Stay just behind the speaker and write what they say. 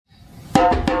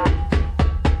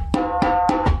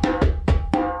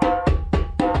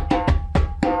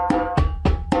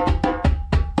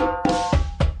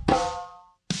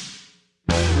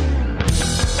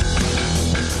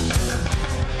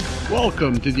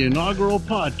Welcome to the inaugural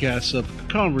podcast of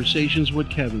Conversations with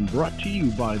Kevin, brought to you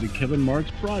by the Kevin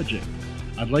Marks Project.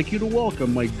 I'd like you to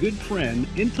welcome my good friend,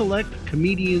 intellect,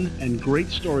 comedian, and great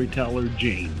storyteller,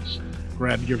 James.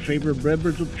 Grab your favorite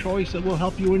beverage of choice that will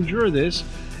help you endure this,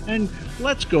 and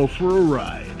let's go for a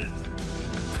ride.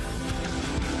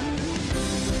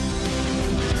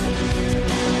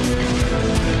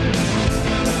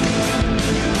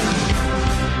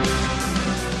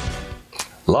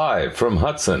 Live from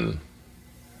Hudson.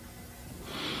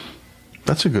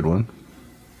 That's a good one.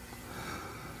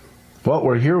 Well,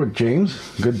 we're here with James,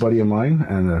 a good buddy of mine,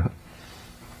 and an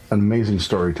amazing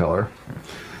storyteller.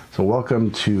 So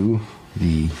welcome to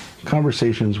the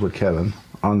Conversations with Kevin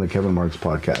on the Kevin Marks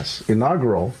Podcast,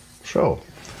 inaugural show.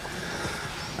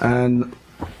 And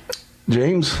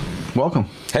James, welcome.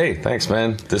 Hey, thanks,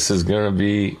 man. This is going to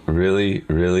be really,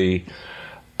 really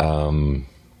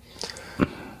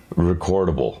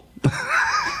recordable.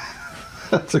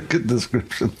 That's a good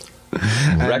description.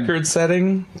 Record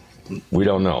setting? We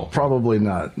don't know. Probably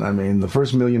not. I mean, the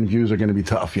first million views are going to be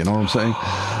tough, you know what I'm saying?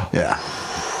 Yeah.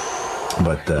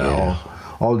 But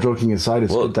all joking aside,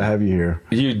 it's good to have you here.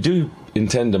 You do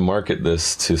intend to market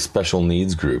this to special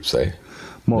needs groups, eh?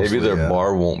 Mostly, maybe their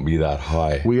bar won't be that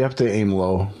high. We have to aim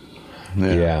low.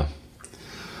 Yeah.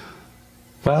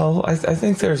 Well, I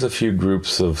think there's a few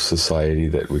groups of society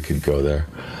that we could go there.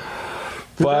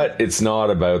 But it's not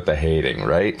about the hating,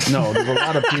 right? No, there's a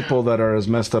lot of people that are as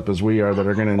messed up as we are that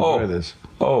are going to enjoy this.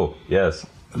 Oh, yes.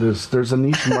 There's a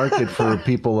niche market for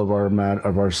people of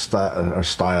our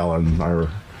style and our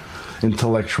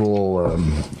intellectual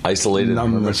isolated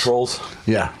numbness. trolls.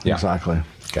 Yeah, exactly.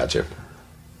 Gotcha.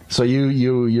 So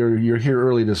you're here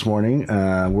early this morning.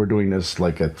 We're doing this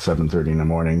like at 7:30 in the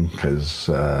morning because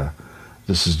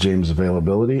this is James'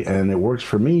 availability, and it works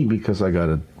for me because I got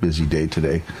a busy day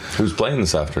today. Who's playing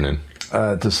this afternoon?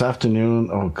 This afternoon,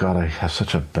 oh God, I have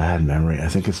such a bad memory. I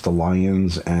think it's the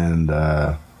Lions, and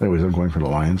anyways, I'm going for the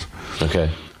Lions. Okay.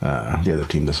 The other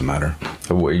team doesn't matter.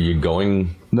 Are you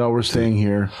going? No, we're staying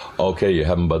here. Okay, you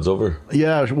having buds over?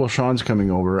 Yeah, well, Sean's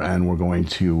coming over, and we're going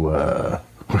to...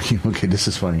 okay, this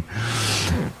is funny.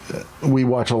 We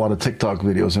watch a lot of TikTok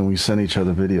videos, and we send each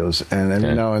other videos, and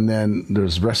every now and then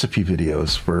there's recipe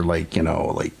videos for like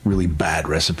really bad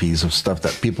recipes of stuff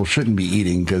that people shouldn't be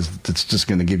eating because it's just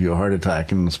going to give you a heart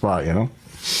attack in the spot, you know?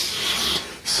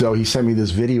 So he sent me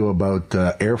this video about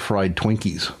air fried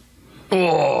Twinkies.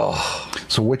 Oh.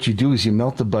 So what you do is you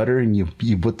melt the butter and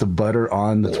you put the butter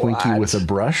on the Twinkie with a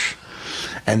brush.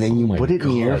 And then you put it in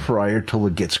the air fryer till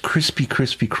it gets crispy,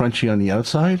 crunchy on the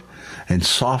outside, and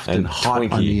soft and hot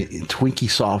on the Twinkie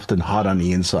soft and hot on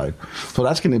the inside. So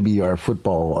that's going to be our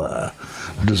football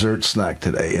dessert snack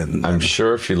today. And I'm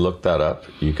sure if you look that up,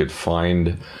 you could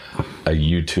find a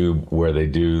YouTube where they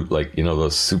do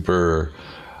those super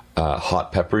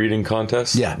hot pepper eating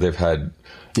contests. Yeah, they've had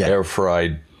air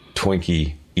fried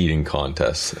Twinkie eating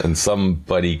contests, and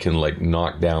somebody can like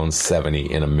down 70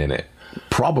 in a minute.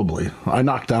 Probably. I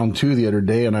knocked down 2 the other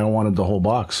day, and I wanted the whole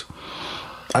box.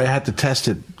 I had to test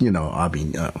it,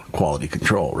 quality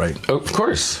control, right? Oh, of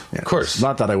course. Yeah, of course.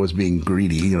 Not that I was being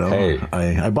greedy, Hey.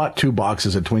 I bought 2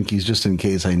 boxes of Twinkies just in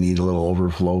case I need a little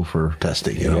overflow for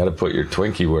testing. You got to put your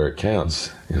Twinkie where it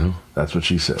counts, That's what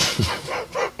she said.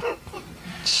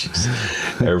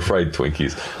 Air fried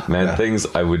Twinkies. Man, things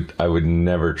I would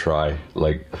never try.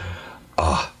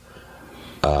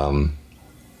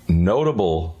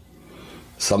 Notable...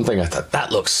 Something I thought,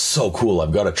 that looks so cool.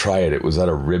 I've got to try it. It was at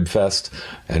a rib fest,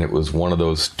 and it was one of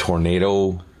those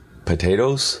tornado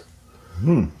potatoes.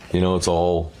 It's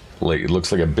all it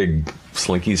looks like a big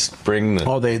slinky spring.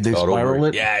 They spiral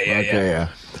it? Yeah.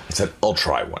 I said, I'll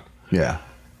try one. Yeah.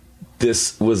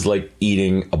 This was like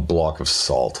eating a block of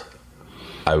salt.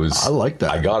 I like that.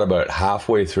 I got about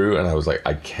halfway through, and I was like,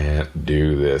 I can't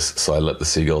do this. So I let the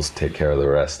seagulls take care of the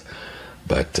rest.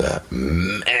 But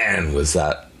man, was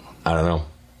that... I don't know.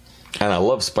 And I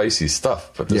love spicy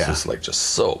stuff, but this is like just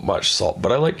so much salt.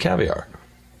 But I like caviar.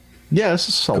 Yeah, it's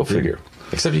salty. Go figure.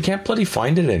 Except you can't bloody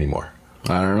find it anymore.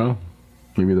 I don't know.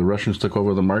 Maybe the Russians took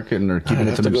over the market and they're keeping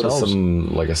it to themselves.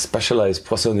 Go to a specialized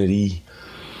poissonnerie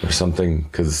or something,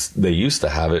 because they used to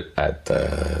have it at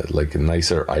a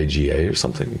nicer IGA or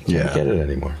something. You can't get it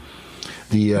anymore.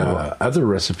 The other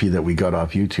recipe that we got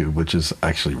off YouTube, which is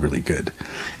actually really good,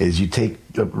 is you take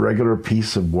a regular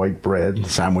piece of white bread,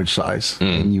 sandwich size,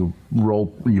 and you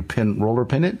roller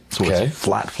pin it, so it's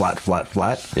flat.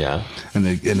 Yeah, and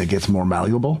it gets more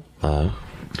malleable. And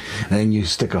then you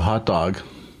stick a hot dog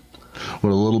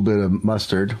with a little bit of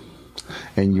mustard,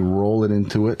 and you roll it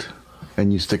into it,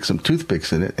 and you stick some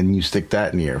toothpicks in it, and you stick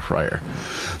that in the air fryer.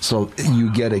 So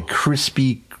you get a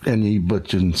crispy, and you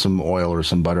put in some oil or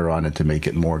some butter on it to make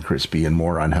it more crispy and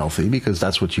more unhealthy, because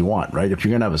that's what you want, right? If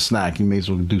you're gonna have a snack, you may as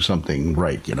well do something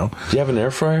right, you know. Do you have an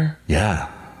air fryer? Yeah.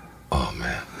 Oh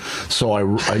man. So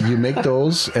you make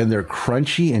those, and they're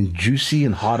crunchy and juicy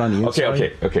and hot on the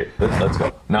inside. Okay. Let's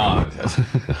go. No.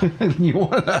 You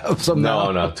want to have some?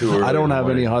 No. Too early. I don't have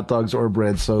any hot dogs or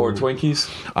bread, so or Twinkies.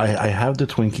 I have the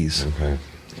Twinkies. Okay.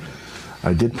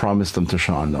 I did promise them to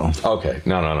Sean, though. Okay.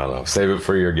 No. Save it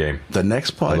for your game. The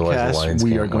next podcast,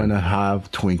 we are going to have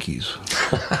Twinkies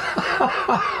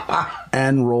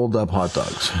and rolled up hot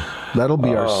dogs. That'll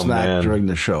be our snack during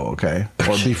the show, okay?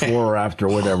 Or before or after,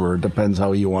 whatever. It depends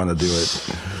how you want to do it.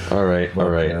 All right.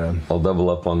 I'll double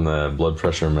up on the blood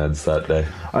pressure meds that day.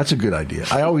 That's a good idea.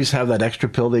 I always have that extra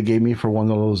pill they gave me for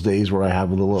one of those days where I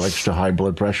have a little extra high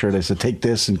blood pressure. They said, take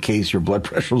this in case your blood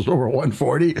pressure is over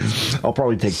 140. I'll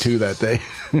probably take 2 that day.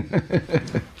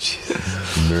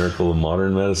 Jesus. Miracle of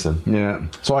modern medicine. Yeah.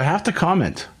 So I have to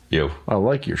comment. Yo. I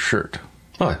like your shirt.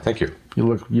 Oh, thank you. You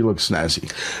look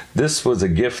snazzy. This was a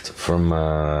gift from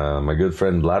my good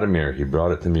friend Vladimir. He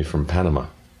brought it to me from Panama.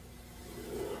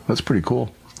 That's pretty cool.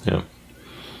 Yeah.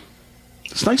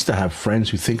 It's nice to have friends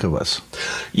who think of us.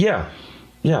 Yeah.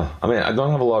 I mean, I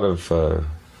don't have a lot of...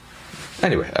 I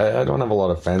don't have a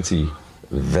lot of fancy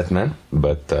vêtements,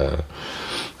 but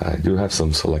I do have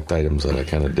some select items that I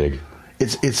kind of dig.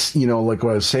 It's like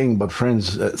what I was saying about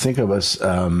friends, think of us...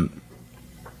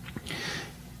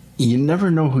 you never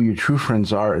know who your true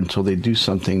friends are until they do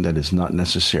something that is not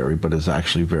necessary, but is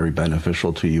actually very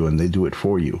beneficial to you, and they do it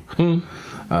for you.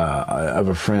 I have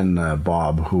a friend,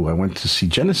 Bob, who I went to see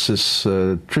Genesis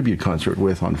tribute concert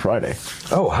with on Friday.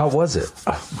 Oh, how was it?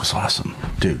 It was awesome,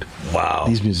 dude. Wow.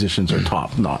 These musicians are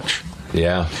top notch.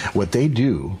 Yeah. What they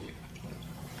do,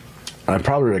 I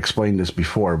probably explained this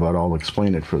before, but I'll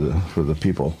explain it for the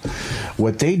people.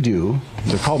 What they do,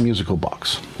 they're called Musical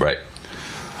Box. Right.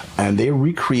 And they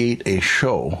recreate a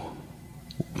show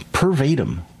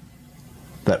verbatim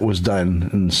that was done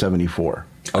in 1974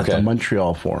 at the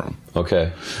Montreal Forum.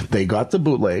 Okay. They got the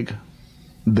bootleg.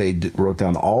 They wrote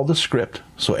down all the script.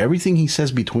 So everything he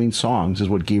says between songs is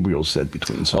what Gabriel said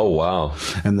between songs. Oh, wow.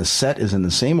 And the set is in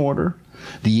the same order.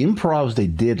 The improvs they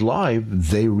did live,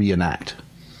 they reenact.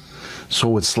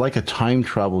 So it's like a time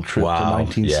travel trip to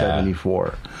 1974.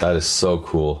 Yeah. That is so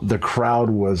cool. The crowd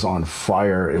was on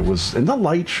fire. And the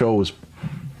light show was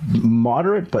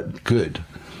moderate but good.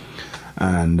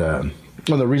 And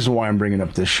the reason why I'm bringing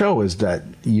up this show is that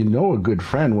you know a good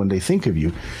friend when they think of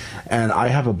you. And I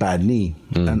have a bad knee,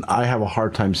 and I have a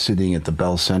hard time sitting at the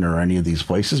Bell Center or any of these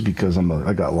places because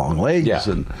I got long legs,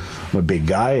 and I'm a big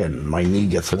guy, and my knee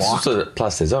gets locked. This was at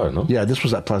Place des Arts, no? Yeah, this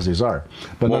was at Place des Arts.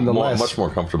 But nonetheless, much more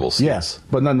comfortable seats. Yes,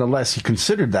 but nonetheless, he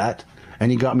considered that, and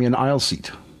he got me an aisle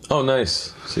seat. Oh,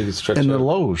 nice. So you can stretch in out. the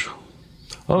loge.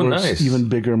 Oh, nice. It's even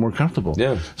bigger and more comfortable.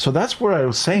 Yeah. So that's where I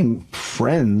was saying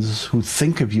friends who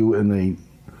think of you in a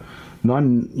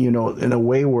in a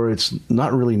way where it's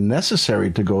not really necessary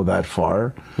to go that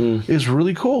far is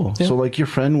really cool. Yeah. So like your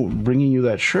friend bringing you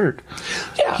that shirt,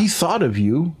 he thought of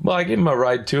you. Well, I gave him a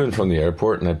ride to and from the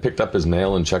airport, and I picked up his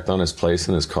mail and checked on his place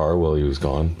in his car while he was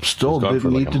gone. Still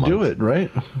didn't need to do it,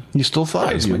 right? You still thought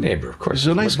of you. He's my neighbor, of course. He's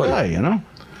a nice guy, you know?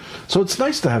 So it's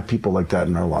nice to have people like that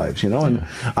in our lives, you know? And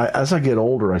as I get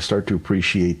older, I start to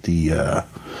appreciate the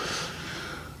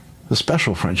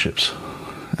special friendships.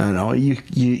 I know you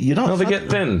don't. No, they get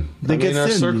thin. Our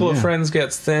circle of friends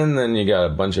gets thin. Then you got a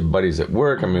bunch of buddies at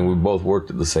work. I mean, we both worked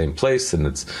at the same place, and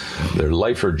it's their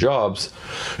life or jobs.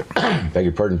 Beg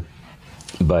your pardon,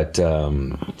 but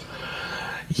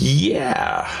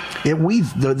yeah.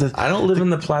 I don't live in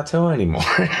the plateau anymore.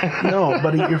 No,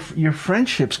 but your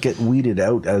friendships get weeded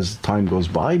out as time goes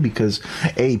by because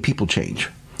people change.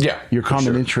 Yeah, your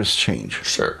common interests change.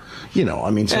 Sure. You know,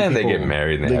 I mean, and they get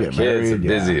married and they have kids. Married,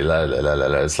 busy.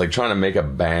 It's like trying to make a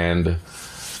band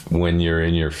when you're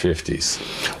in your 50s.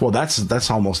 Well,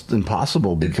 that's almost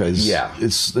impossible because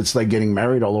it's like getting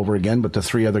married all over again, but to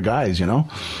 3 other guys. You know,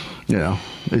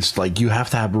 it's like you have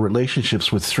to have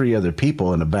relationships with 3 other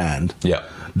people in a band. Yeah,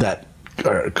 that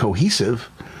are cohesive,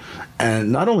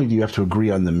 and not only do you have to agree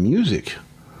on the music.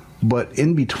 But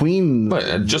in between...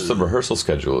 But just the rehearsal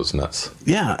schedule is nuts.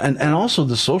 Yeah, and also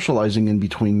the socializing in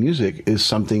between music is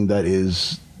something that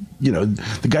is...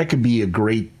 the guy could be a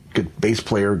great bass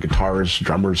player, guitarist,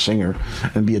 drummer, singer,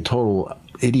 and be a total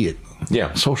idiot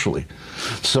socially.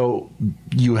 So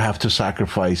you have to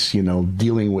sacrifice,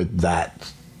 dealing with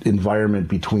that environment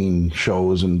between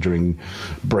shows and during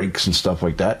breaks and stuff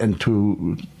like that, and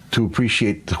to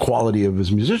appreciate the quality of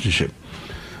his musicianship.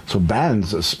 So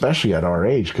bands, especially at our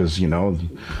age, because,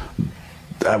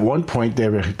 at one point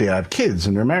they have kids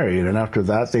and they're married, and after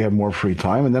that they have more free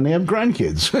time, and then they have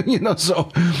grandkids.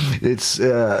 So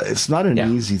it's not an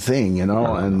easy thing,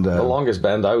 And the longest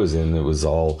band I was in, it was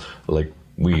all like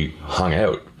we hung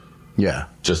out,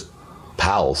 just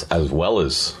pals, as well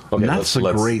as that's a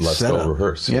great setup. Let's go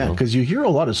rehearse. Because you hear a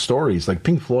lot of stories, like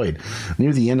Pink Floyd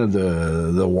near the end of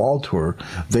the Wall tour,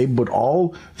 they put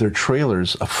all their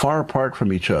trailers far apart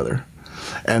from each other.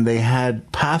 And they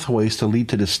had pathways to lead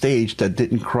to the stage that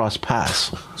didn't cross paths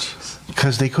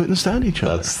because they couldn't stand each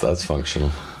other. That's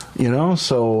functional.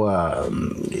 So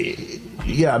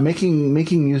making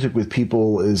music with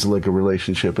people is like a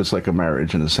relationship. It's like a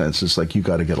marriage in a sense. It's like you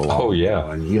got to get along. Oh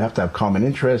yeah, and you have to have common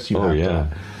interests.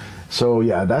 So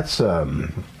that's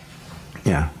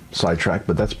sidetrack,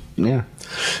 but that's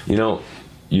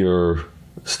Your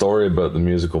story about the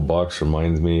musical box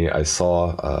reminds me. I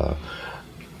saw a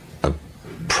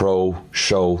pro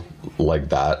show like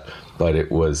that, but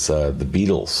it was the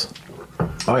Beatles.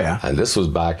 Oh yeah, and this was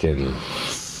back in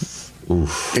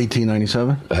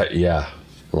 1897. A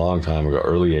long time ago,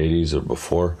 early 80s or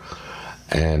before.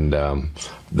 And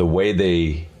the way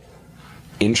they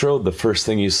introed, the first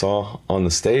thing you saw on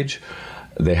the stage,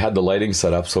 they had the lighting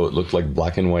set up so it looked like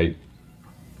black and white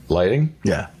lighting.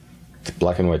 Yeah,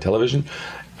 black and white television,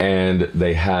 and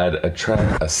they had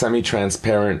a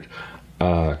semi-transparent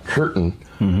curtain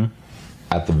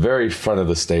at the very front of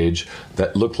the stage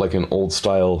that looked like an old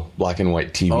style black and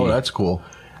white TV. Oh, that's cool.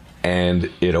 And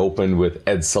it opened with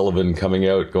Ed Sullivan coming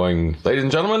out going, "Ladies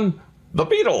and gentlemen, the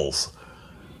Beatles."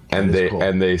 And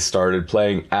they started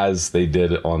playing as they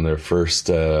did on their first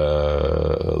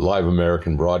live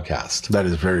American broadcast. That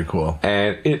is very cool.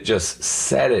 And it just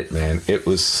said it, man. It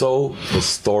was so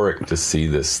historic to see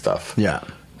this stuff. Yeah.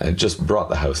 It just brought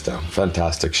the house down.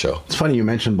 Fantastic show. It's funny you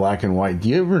mentioned black and white. Do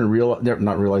you ever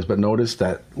notice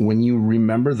that when you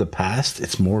remember the past,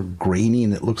 it's more grainy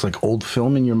and it looks like old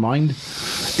film in your mind?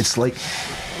 It's like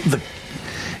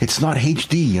it's not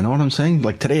HD, you know what I'm saying?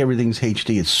 Like today everything's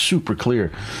HD, it's super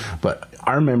clear. But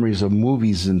our memories of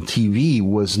movies and TV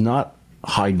was not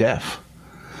high def.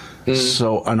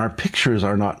 So, and our pictures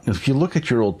are not, if you look at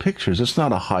your old pictures, it's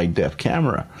not a high def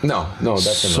camera. No, definitely.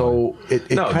 So it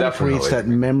kind of creates that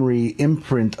memory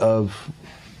imprint of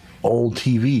old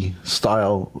TV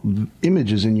style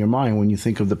images in your mind when you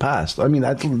think of the past. I mean,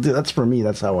 that's for me,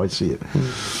 that's how I see it.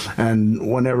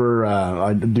 And whenever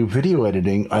I do video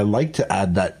editing, I like to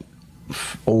add that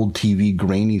old TV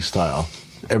grainy style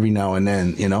every now and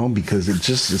then, because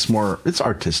it's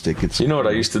artistic. What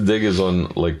I used to dig is on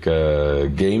like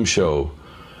a game show,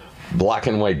 black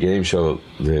and white game show,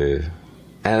 the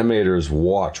animator's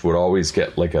watch would always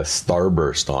get like a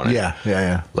starburst on it.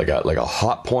 Yeah. Like a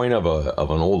hot point of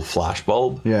an old flash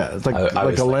bulb. Yeah, it's like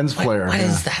a lens flare. What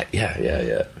is that?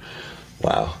 Yeah.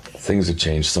 Wow, things have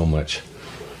changed so much.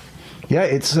 Yeah,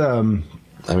 it's anyway.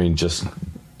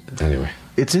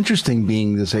 It's interesting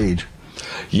being this age.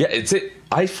 Yeah,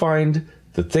 I find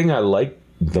the thing I like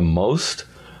the most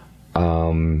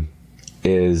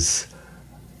is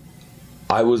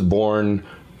I was born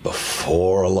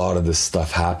before a lot of this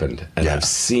stuff happened, and I've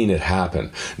seen it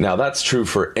happen. Now, that's true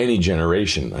for any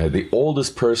generation. The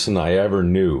oldest person I ever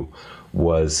knew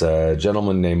was a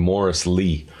gentleman named Morris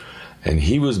Lee, and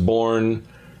he was born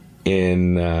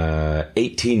in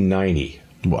 1890.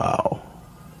 Wow.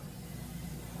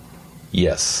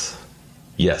 Yes,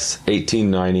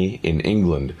 1890 in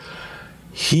England.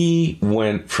 He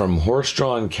went from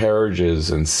horse-drawn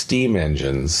carriages and steam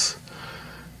engines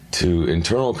to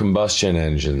internal combustion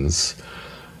engines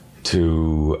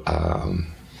to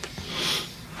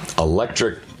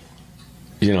electric,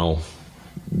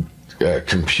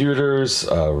 computers,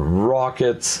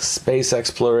 rockets, space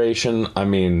exploration. I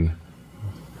mean...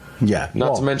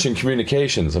 Not to mention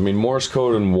communications. I mean, Morse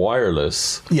code and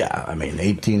wireless. Yeah, I mean,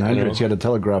 1800s, you had a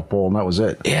telegraph pole, and that was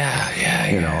it. Yeah.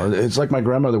 It's like my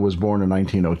grandmother was born in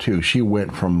 1902. She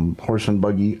went from horse and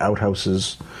buggy,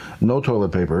 outhouses, no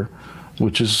toilet paper,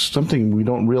 which is something we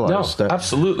don't realize. No,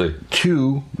 absolutely.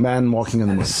 To man walking in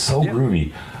the moon. It's so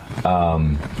groovy.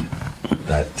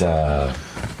 That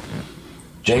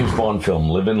James Bond film,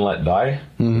 Live and Let Die,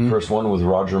 the first one with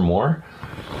Roger Moore.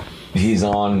 He's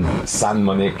on Saint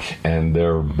Monique, and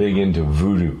they're big into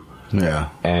voodoo. Yeah.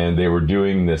 And they were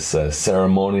doing this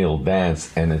ceremonial dance,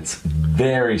 and it's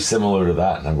very similar to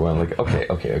that. And I'm going like,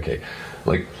 okay.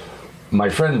 Like, my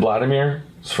friend Vladimir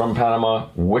is from Panama,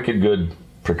 wicked good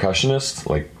percussionist,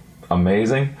 like,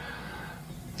 amazing.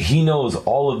 He knows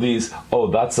all of these.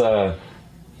 Oh, that's a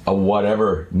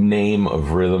whatever name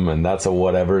of rhythm, and that's a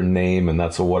whatever name, and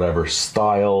that's a whatever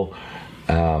style.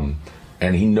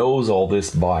 And he knows all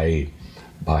this by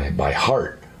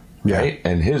heart. right?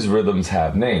 And his rhythms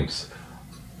have names.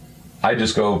 I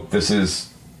just go, this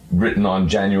is written on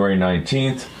January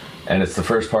 19th, and it's the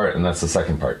first part, and that's the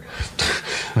second part.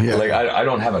 Yeah. Like, I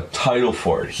don't have a title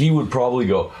for it. He would probably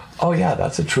go, oh yeah,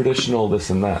 that's a traditional this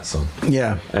and that. So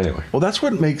yeah. Anyway, well, that's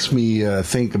what makes me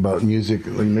think about music,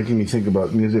 like making me think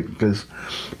about music, because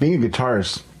being a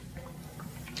guitarist,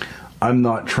 I'm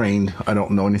not trained. I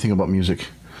don't know anything about music.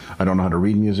 I don't know how to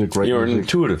read music, write You're music. an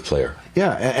intuitive player.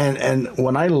 Yeah, and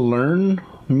when I learn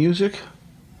music,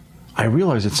 I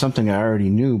realize it's something I already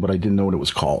knew, but I didn't know what it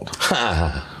was called.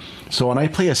 So when I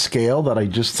play a scale that I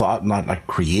just thought, not like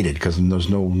created, because there's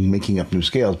no making up new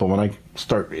scales, but when I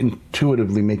start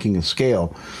intuitively making a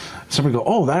scale, somebody go,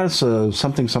 oh, that's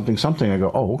something, something, something. I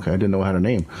go, oh, okay, I didn't know how to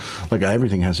name. Like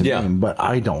everything has a name, but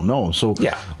I don't know. So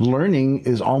learning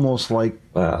is almost like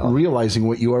realizing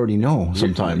what you already know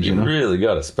sometimes. You know? really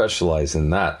got to specialize in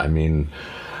that. I mean,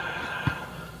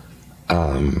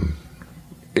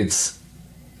 it's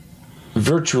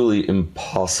virtually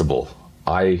impossible.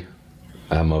 I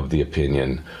am of the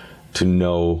opinion to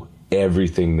know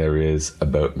everything there is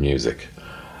about music.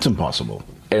 It's impossible.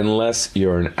 Unless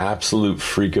you're an absolute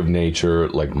freak of nature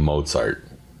like Mozart.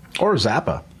 Or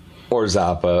Zappa. Or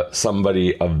Zappa,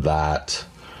 somebody of that,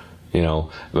 you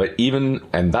know. But even,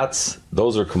 and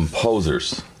those are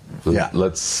composers. Yeah.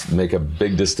 Let's make a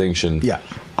big distinction. Yeah.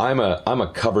 I'm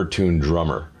a cover tune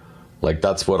drummer. Like,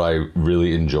 that's what I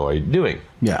really enjoy doing.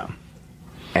 Yeah.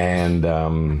 And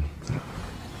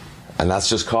that's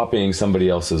just copying somebody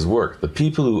else's work. The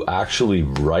people who actually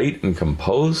write and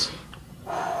compose,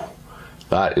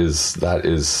 that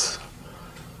is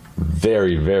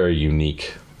very, very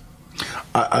unique.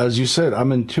 As you said,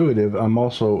 I'm intuitive. I'm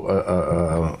also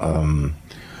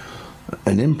an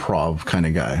improv kind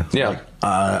of guy. Yeah. Like,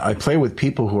 I play with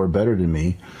people who are better than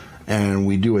me, and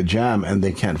we do a jam, and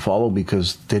they can't follow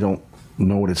because they don't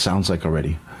know what it sounds like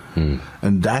already.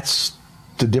 And that's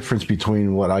the difference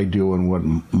between what I do and what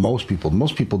most people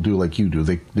do like you do.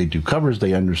 They do covers,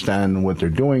 they understand what they're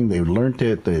doing, they've learned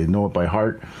it, they know it by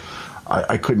heart.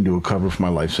 I couldn't do a cover for my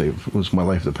life, say it was my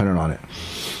life dependent on it.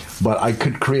 But I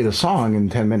could create a song in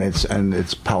 10 minutes and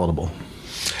it's palatable.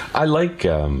 I like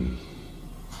cover.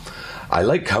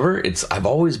 I've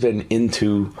always been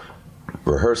into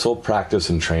rehearsal, practice,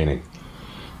 and training.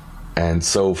 And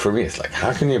so for me, it's like,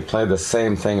 how can you play the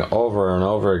same thing over and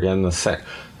over again?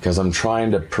 Because I'm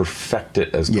trying to perfect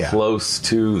it as close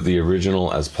to the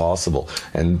original as possible,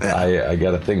 and I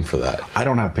got a thing for that. I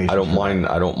don't have patience. I don't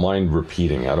mind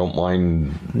repeating. I don't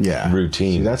mind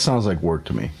routine. See, that sounds like work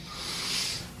to me.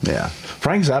 Yeah,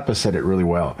 Frank Zappa said it really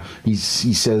well. He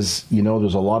says, you know,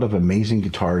 there's a lot of amazing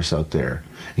guitarists out there,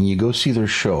 and you go see their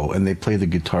show, and they play the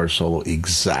guitar solo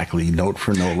exactly note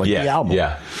for note, like the album.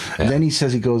 And then he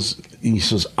says,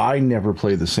 I never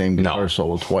play the same guitar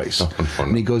solo twice.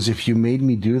 And he goes, if you made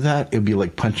me do that, it'd be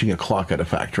like punching a clock at a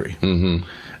factory. Mm-hmm.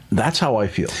 That's how I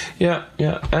feel. Yeah,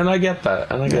 and I get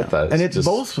that, And it's just,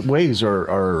 both ways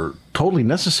are totally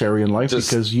necessary in life,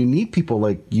 because you need people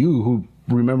like you who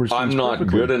remembers things I'm not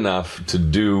perfectly. good enough to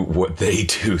do what they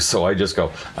do, so I just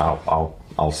go,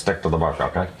 I'll stick to the mark,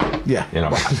 okay? Yeah. You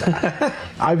know.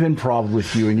 I've improv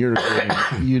with you, and you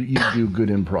do good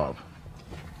improv.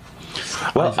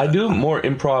 Well, I do more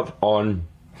improv on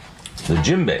the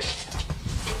djembe.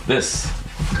 This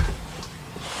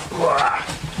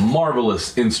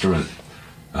marvelous instrument.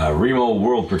 Remo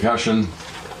World Percussion.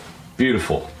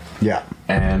 Beautiful. Yeah.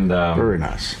 And very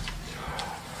nice.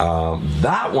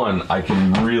 That one I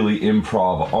can really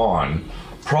improv on,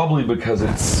 probably because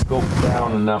it's scoped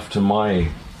down enough to my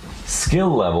skill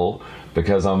level,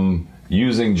 because I'm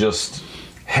using just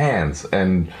hands.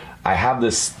 And I have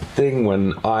this thing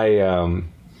when I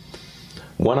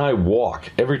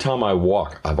walk, every time I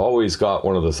walk, I've always got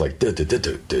one of those like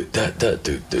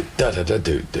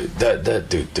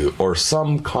or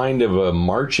some kind of a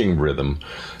marching rhythm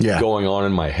going on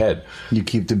in my head. You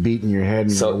keep the beat in your head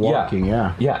and you're walking,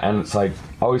 yeah, and it's like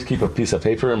I always keep a piece of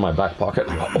paper in my back pocket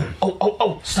and I go,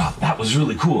 oh, stop, that was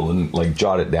really cool, and like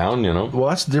jot it down, you know. Well,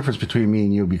 that's the difference between me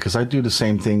and you, because I do the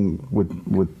same thing with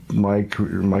my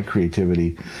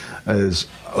creativity. As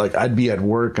like I'd be at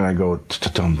work and I go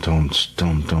tum tum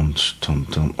tum tum tum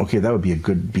tum. Okay, that would be a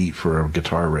good beat for a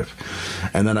guitar riff,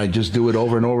 and then I just do it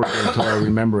over and over again until I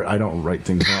remember it. I don't write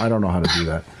things down. I don't know how to do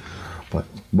that, but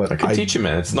I can teach you,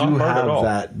 man. It's not hard at all.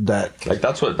 That like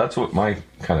that's what my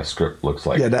kind of script looks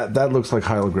like. Yeah, that looks like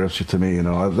hieroglyphs to me. You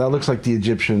know, that looks like the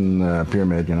Egyptian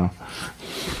pyramid. You know,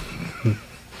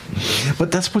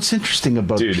 but that's what's interesting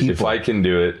about people. If I can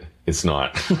do it, it's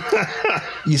not.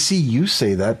 You see, you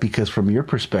say that because from your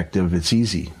perspective, it's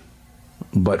easy.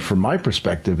 But from my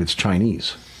perspective, it's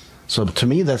Chinese. So to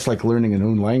me, that's like learning a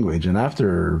new language. And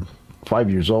after 5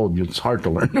 years old, it's hard to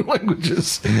learn new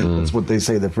languages. That's what they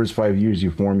say. The first 5 years,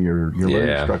 you form your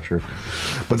learning structure.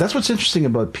 But that's what's interesting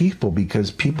about people,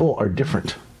 because people are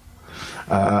different.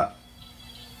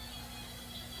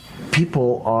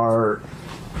 People are...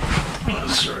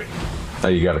 sorry. Oh,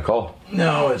 you got a call?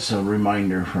 No, it's a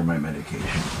reminder for my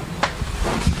medication.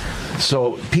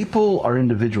 So people are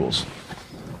individuals.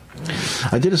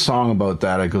 I did a song about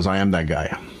that. It goes, I am that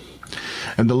guy.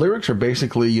 And the lyrics are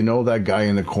basically, you know, that guy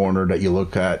in the corner that you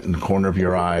look at in the corner of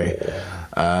your eye.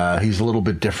 He's a little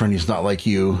bit different. He's not like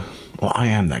you. Well, I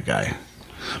am that guy.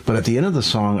 But at the end of the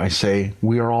song, I say,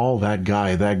 we are all that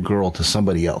guy, that girl to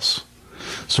somebody else.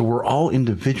 So we're all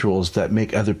individuals that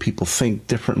make other people think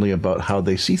differently about how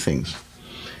they see things.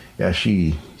 Yeah,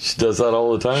 she does that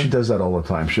all the time? She does that all the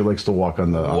time. She likes to walk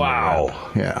on the... wow.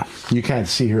 Yeah. You can't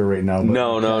see her right now. But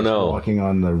No. Walking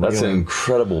on the railing. That's an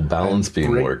incredible balance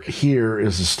beam work. Here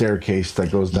is a staircase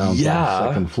that goes down to the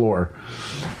second floor.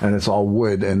 And it's all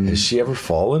wood. And has she ever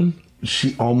fallen?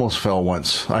 She almost fell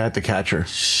once. I had to catch her.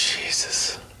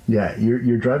 Jesus. Yeah,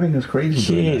 you're driving us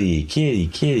crazy.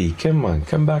 Kitty. Come on.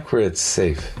 Come back where it's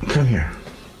safe. Come here.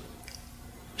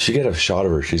 She get a shot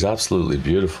of her. She's absolutely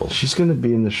beautiful. She's going to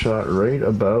be in the shot right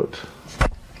about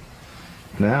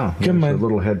now. Come on. Her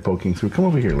little head poking through. Come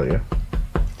over here, Leia.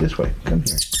 This way. Come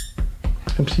here.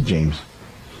 Come see James.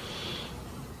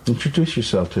 Introduce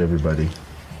yourself to everybody.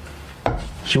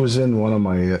 She was in one of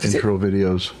my intro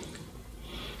videos.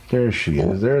 There she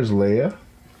is. There's Leia.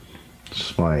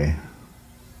 It's my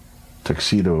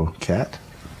tuxedo cat.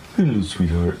 Hello,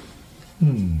 sweetheart.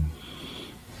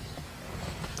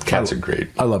 Cats are great.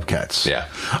 I love cats. Yeah.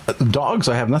 Dogs,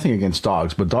 I have nothing against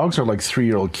dogs, but dogs are like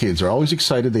 3-year-old kids. They're always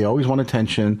excited. They always want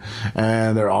attention,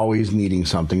 and they're always needing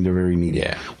something. They're very needy.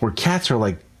 Yeah. Where cats are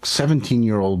like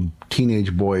 17-year-old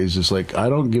teenage boys. It's like, I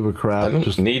don't give a crap. I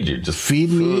don't need you. Just feed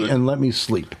food. Me and let me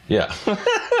sleep. Yeah.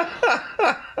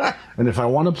 And if I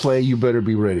want to play, you better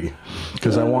be ready,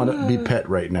 because I want to be pet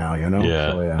right now, you know?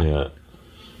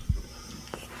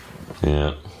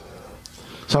 Yeah.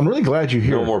 So I'm really glad you're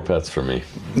here. No more pets for me.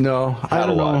 No, I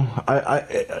don't know.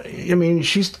 I mean,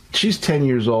 she's 10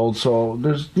 years old, so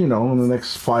there's, in the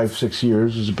next 5-6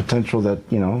 years, there's a potential that,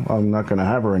 I'm not going to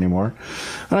have her anymore.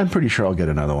 And I'm pretty sure I'll get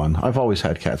another one. I've always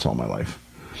had cats all my life.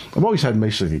 I've always had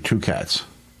basically 2 cats.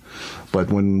 But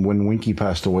when Winky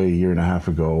passed away a year and a half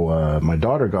ago, my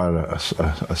daughter got us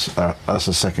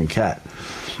a second cat,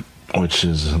 which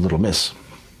is Little Miss.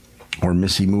 Or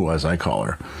Missy Moo, as I call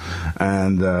her.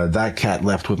 And that cat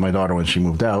left with my daughter when she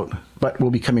moved out, but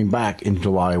will be coming back in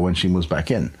July when she moves back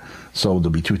in. So there'll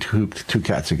be two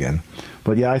cats again.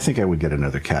 But yeah, I think I would get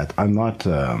another cat. I'm not...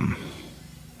 I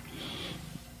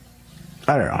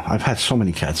don't know. I've had so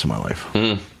many cats in my life.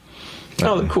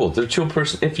 Oh, they're cool. They're chill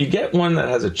person. If you get one that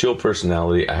has a chill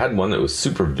personality, I had one that was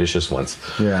super vicious once.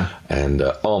 Yeah. And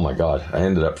oh my God, I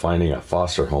ended up finding a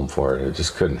foster home for it. I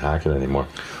just couldn't hack it anymore.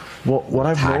 Well, what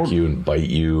I've attack you and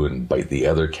bite the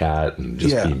other cat and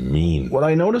just be mean. What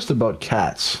I noticed about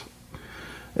cats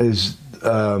is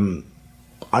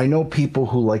I know people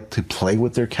who like to play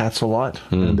with their cats a lot,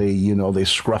 and they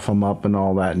scruff them up and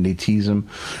all that, and they tease them.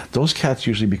 Those cats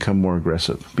usually become more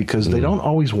aggressive because they don't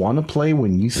always want to play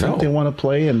when you think they want to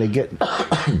play, and they get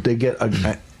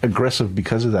aggressive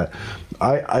because of that.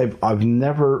 I've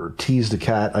never teased a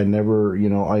cat. I never,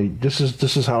 this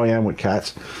is how I am with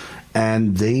cats.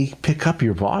 And they pick up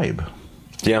your vibe.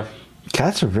 Yeah.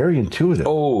 Cats are very intuitive.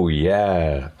 Oh,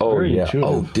 yeah. Very intuitive.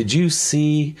 Oh, did you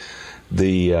see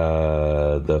the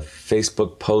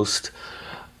Facebook post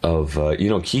of,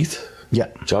 Keith?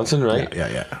 Yeah. Johnson, right?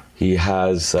 Yeah. He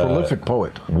has... prolific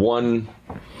poet. One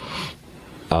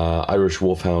Irish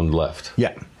wolfhound left.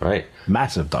 Yeah. Right?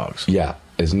 Massive dogs. Yeah.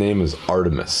 His name is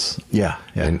Artemis. Yeah.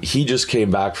 And he just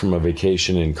came back from a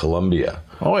vacation in Colombia.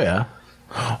 Oh, yeah.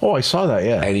 Oh, I saw that,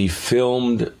 yeah. And he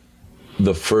filmed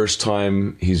the first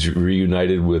time he's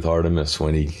reunited with Artemis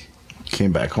when he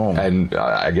came back home. And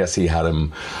I guess he had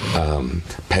him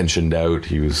pensioned out.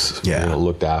 He was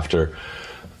looked after.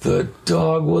 The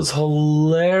dog was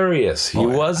hilarious. He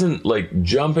wasn't like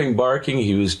jumping, barking.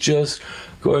 He was just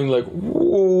going like,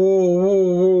 whoa,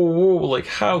 like,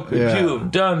 how could you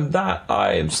have done that?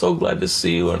 I am so glad to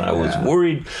see you. And I was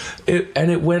worried.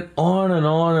 And it went on and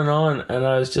on and on. And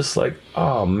I was just like,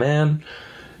 oh, man,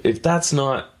 if that's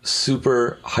not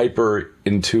super hyper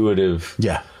intuitive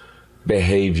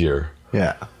behavior.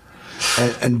 Yeah.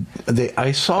 And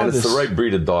I saw and this. It's the right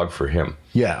breed of dog for him.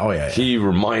 Yeah. Oh, yeah. He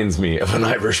reminds me of an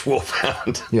Irish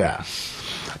wolfhound. Yeah.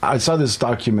 I saw this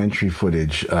documentary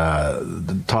footage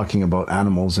talking about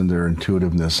animals and their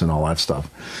intuitiveness and all that stuff.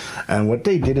 And what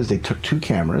they did is they took 2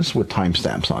 cameras with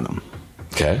timestamps on them.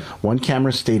 Okay. One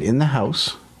camera stayed in the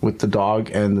house with the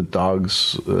dog and the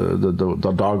dog's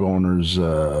the dog owner's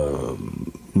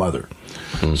mother.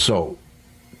 So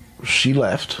she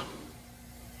left.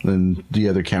 Then the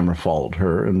other camera followed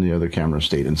her, and the other camera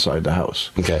stayed inside the house.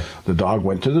 Okay. The dog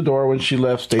went to the door when she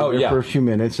left, stayed there for a few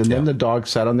minutes, and then the dog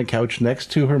sat on the couch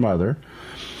next to her mother.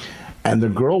 And the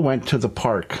girl went to the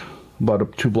park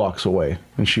about 2 blocks away,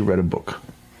 and she read a book.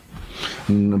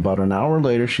 And about an hour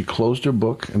later, she closed her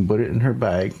book and put it in her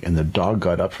bag, and the dog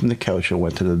got up from the couch and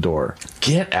went to the door.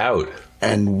 Get out.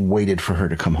 And waited for her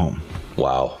to come home.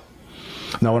 Wow.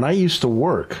 Now, when I used to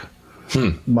work...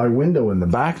 my window in the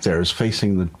back there is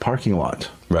facing the parking lot.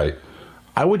 Right.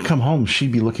 I would come home,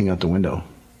 she'd be looking out the window.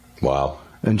 Wow.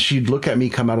 And she'd look at me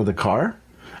come out of the car,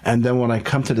 and then when I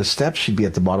come to the steps, she'd be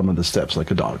at the bottom of the steps like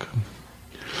a dog.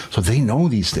 So they know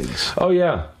these things. Oh,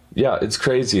 yeah. Yeah, it's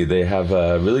crazy. They have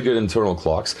really good internal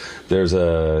clocks. There's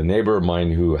a neighbor of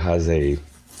mine who has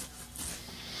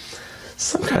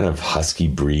some kind of husky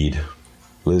breed,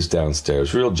 lives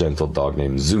downstairs, real gentle dog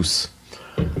named Zeus.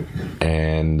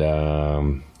 And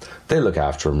they look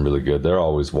after him really good. They're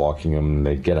always walking him.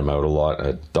 They get him out a lot.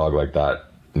 A dog like that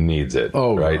needs it,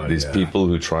 right? These people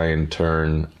who try and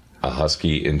turn a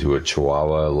husky into a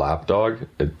Chihuahua lap dog,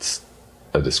 it's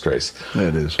a disgrace.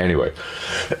 It is. Anyway,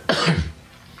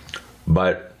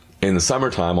 but in the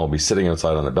summertime, I'll be sitting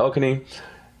outside on the balcony.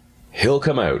 He'll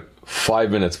come out 5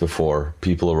 minutes before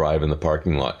people arrive in the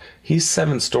parking lot. He's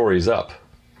 7 stories up.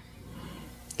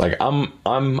 Like, I'm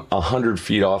 100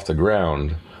 feet off the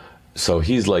ground, so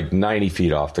he's like 90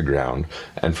 feet off the ground.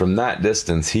 And from that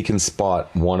distance, he can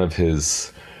spot one of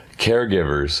his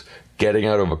caregivers getting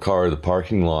out of a car in the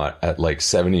parking lot at like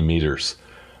 70 meters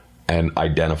and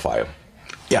identify him.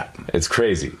 Yeah. It's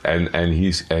crazy. And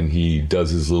he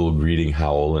does his little greeting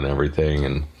howl and everything.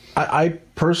 And I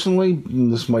personally,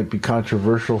 and this might be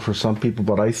controversial for some people,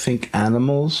 but I think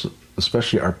animals,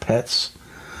 especially our pets,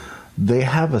 they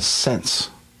have a sense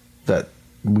that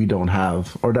we don't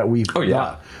have, or that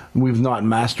we've not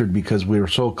mastered because we were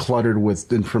so cluttered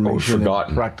with information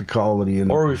and practicality,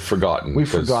 or we've forgotten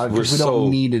because we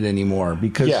don't need it anymore.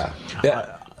 Because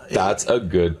that's a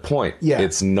good point.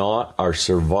 It's not, our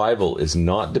survival is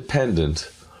not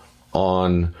dependent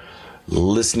on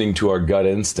listening to our gut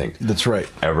instinct. That's right.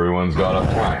 Everyone's got a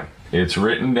plan. It's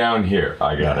written down here.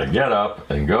 I gotta get up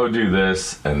and go do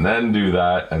this, and then do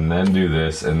that, and then do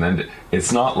this, and then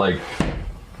it's not like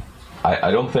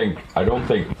I don't think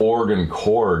Org and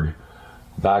Korg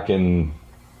back in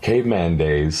caveman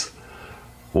days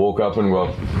woke up and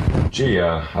go, gee,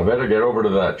 I better get over to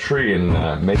that tree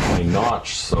and make my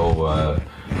notch so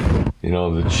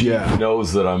the chief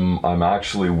knows that I'm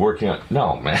actually working on.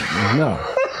 No, man. No.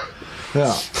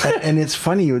 Yeah, and it's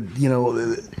funny, I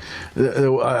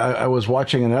was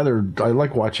watching I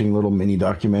like watching little mini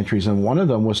documentaries, and one of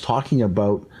them was talking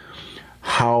about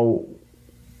how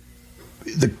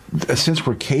since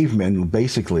we're cavemen,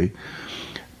 basically,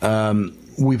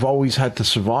 we've always had to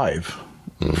survive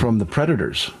from the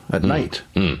predators at night.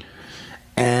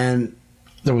 And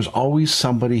there was always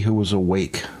somebody who was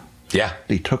awake. Yeah.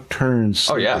 They took turns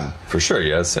sleeping. Oh, yeah, for sure.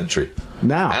 Yeah, sentry.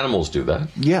 Now, animals do that.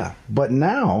 Yeah, but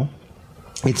now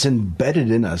it's embedded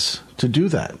in us to do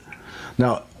that.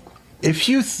 Now, if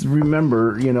you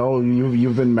remember,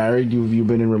 you've been married, you've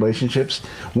been in relationships.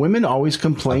 Women always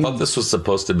complain. I thought this was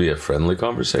supposed to be a friendly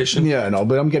conversation. Yeah, no,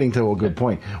 but I'm getting to a good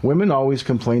point. Women always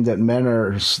complain that men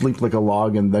are sleep like a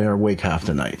log and they're awake half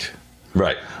the night.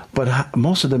 Right. But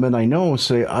most of the men I know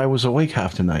say, I was awake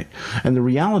half the night. And the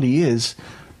reality is,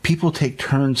 people take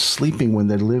turns sleeping when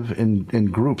they live in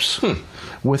groups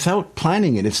without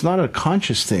planning it. It's not a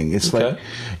conscious thing. It's like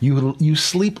you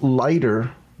sleep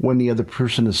lighter when the other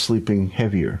person is sleeping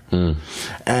heavier.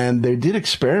 And they did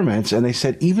experiments, and they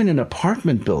said even in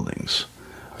apartment buildings,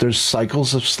 there's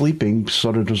cycles of sleeping,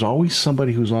 so that there's always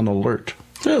somebody who's on alert.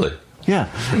 Really? Yeah.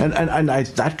 And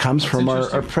that comes from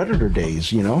our predator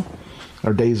days,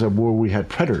 Our days of where we had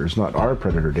predators, not our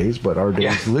predator days, but our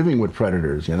days living with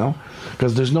predators,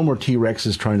 Because there's no more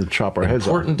T-Rexes trying to chop our heads off.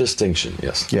 Important distinction,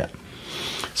 yes. Yeah.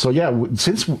 So,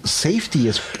 since safety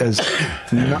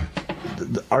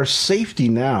our safety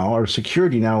now, our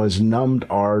security now has numbed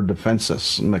our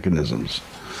defenses mechanisms.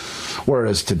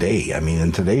 Whereas today,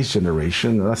 in today's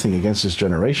generation, nothing against this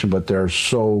generation, but they're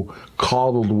so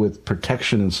coddled with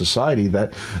protection in society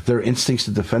that their instincts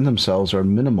to defend themselves are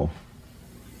minimal.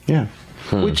 Yeah.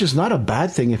 Which is not a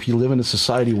bad thing if you live in a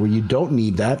society where you don't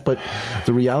need that, but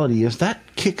the reality is that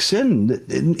kicks in.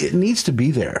 It needs to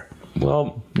be there.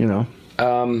 Well, you know.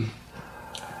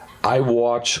 I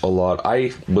watch a lot.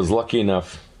 I was lucky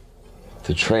enough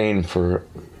to train for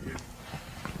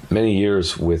many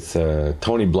years with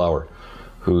Tony Blauer,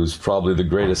 who's probably the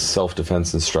greatest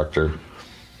self-defense instructor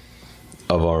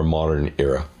of our modern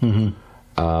era.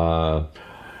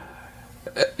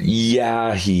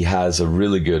 Yeah, he has a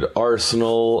really good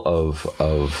arsenal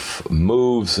of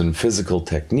moves and physical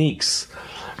techniques,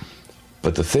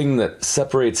 but the thing that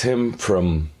separates him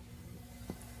from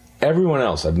everyone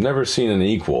else, I've never seen an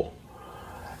equal,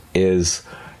 is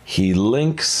he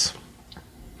links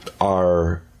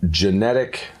our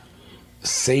genetic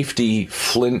safety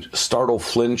startle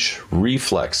flinch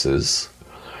reflexes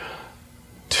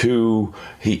to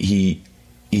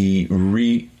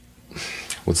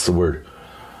what's the word?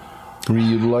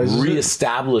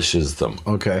 Reestablishes them.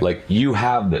 Okay. Like, you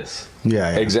have this.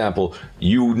 Yeah. Example,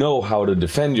 you know how to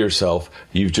defend yourself.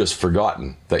 You've just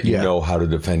forgotten that you know how to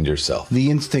defend yourself.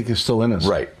 The instinct is still in us.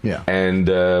 Right. Yeah. And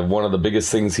one of the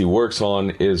biggest things he works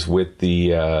on is with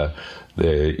the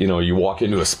you walk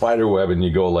into a spider web and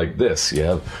you go like this. You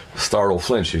have startle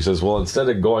flinch. He says, well, instead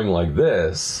of going like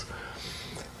this,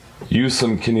 use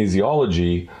some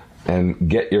kinesiology and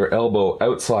get your elbow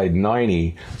outside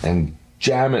 90 and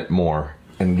jam it more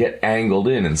and get angled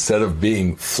in instead of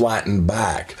being flattened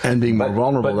back. And being more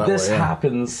vulnerable that way. But this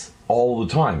happens all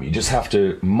the time. You just have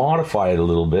to modify it a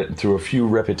little bit, and through a few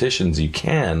repetitions you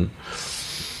can.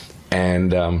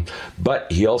 And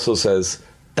but he also says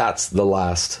that's the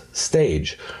last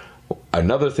stage.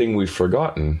 Another thing we've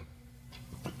forgotten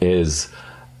is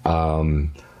our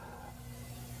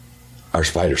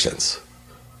spider sense.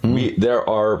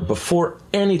 Before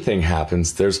anything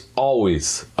happens, there's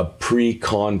always a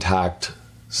pre-contact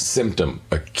symptom,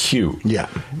 a cue. Yeah,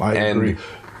 I agree.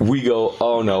 We go,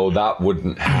 oh no, that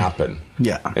wouldn't happen.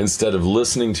 Yeah. Instead of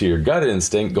listening to your gut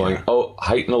instinct, going, oh,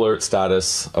 heightened alert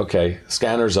status. Okay,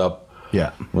 scanner's up.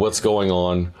 Yeah. What's going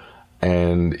on?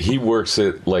 And he works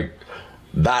it like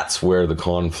that's where the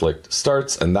conflict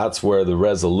starts, and that's where the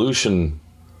resolution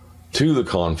to the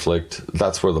conflict,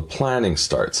 that's where the planning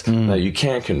starts. Now, you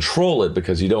can't control it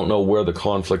because you don't know where the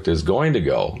conflict is going to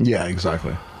go. Yeah,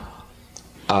 exactly.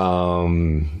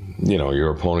 Your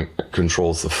opponent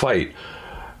controls the fight,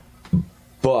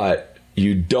 but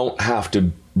you don't have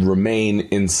to remain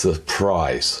in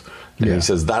surprise. And he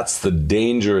says that's the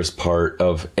dangerous part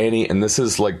of and this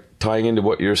is like tying into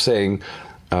what you're saying,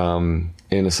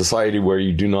 in a society where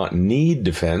you do not need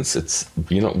defense, it's,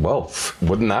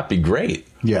 wouldn't that be great?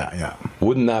 Yeah.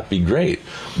 Wouldn't that be great?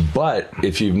 But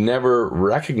if you've never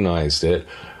recognized it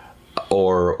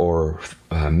or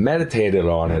meditated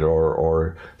on it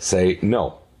or say,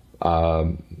 no,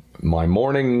 my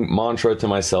morning mantra to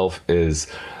myself is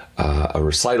a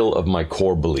recital of my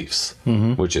core beliefs,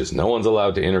 which is no one's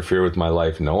allowed to interfere with my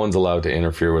life. No one's allowed to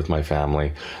interfere with my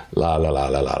family. La, la, la,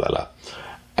 la, la, la, la.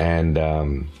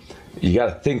 And you got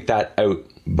to think that out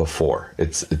before.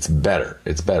 It's better.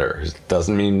 It's better. It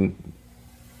doesn't mean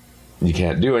you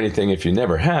can't do anything if you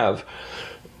never have,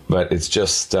 but it's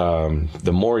just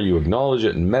the more you acknowledge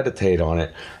it and meditate on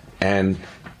it, and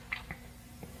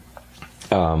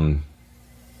I'm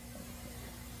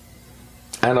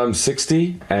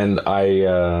 60, and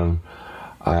I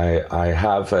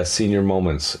have senior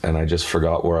moments, and I just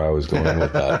forgot where I was going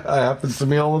with that. That happens to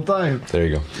me all the time. There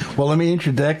you go. Well, let me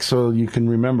interject so you can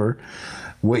remember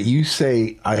what you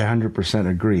say. I 100%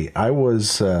 agree. I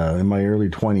was in my early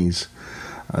 20s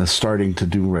starting to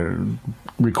do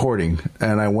recording,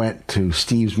 and I went to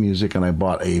Steve's Music and I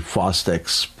bought a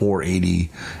Fostex 480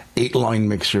 8-line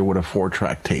mixer with a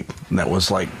 4-track tape. And that was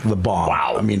like the bomb.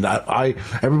 Wow. I mean,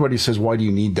 everybody says, why do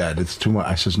you need that? It's too much.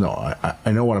 I says, no,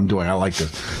 I know what I'm doing. I like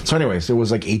this. So anyways, it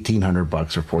was like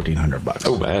 $1,800 or $1,400.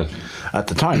 Oh, man. At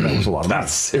the time, that was a lot of money.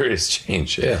 That's serious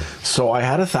change, yeah. So I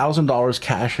had $1,000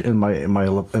 cash in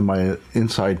my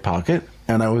inside pocket,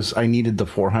 and I needed the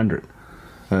 400.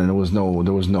 And there was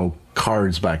no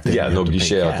cards back then. Yeah, no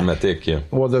guichet automatic, yeah.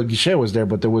 Well, the guichet was there,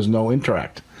 but there was no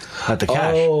Interact at the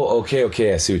cash. Oh,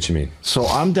 okay, I see what you mean. So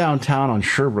I'm downtown on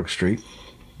Sherbrooke Street,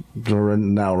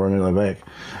 now René Lévesque,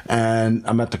 and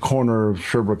I'm at the corner of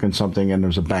Sherbrooke and something, and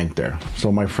there's a bank there.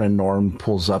 So my friend Norm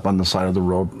pulls up on the side of the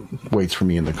road, waits for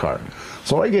me in the car.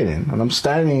 So I get in, and I'm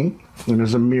standing, and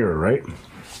there's a mirror, right?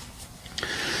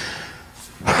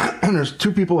 And there's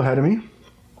two people ahead of me.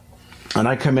 And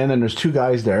I come in, and there's two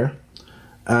guys there.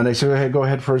 And they say, hey, go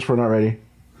ahead first, we're not ready.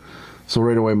 So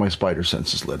right away, my spider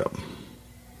senses lit up.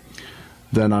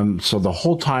 So the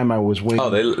whole time I was waiting. Oh,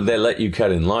 they let you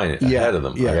cut in line ahead of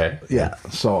them. Yeah, okay. Yeah.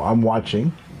 So I'm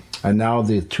watching. And now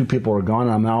the two people are gone,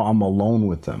 and now I'm alone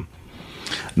with them.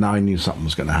 Now I knew something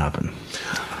was going to happen.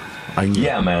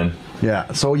 Yeah, man.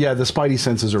 Yeah. So yeah, the spidey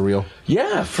senses are real.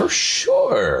 Yeah, for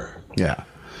sure. Yeah.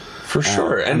 For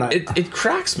sure. And it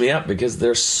cracks me up because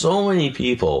there's so many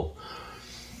people.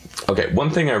 Okay, one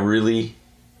thing I really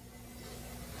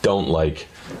don't like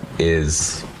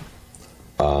is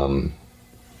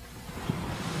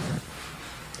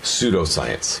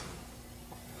pseudoscience.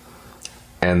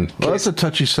 And well, that's a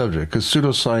touchy subject because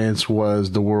pseudoscience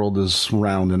was the world is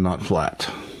round and not flat.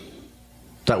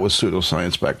 That was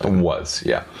pseudoscience back then. It was,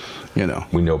 yeah. You know.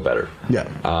 We know better. Yeah.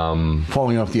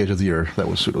 Falling off the edge of the earth, that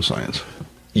was pseudoscience.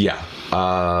 Yeah.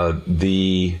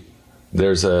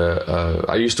 There's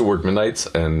I used to work midnights,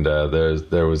 and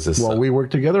there was this. Well, we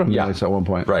worked together on midnights at one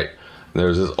point. Right. There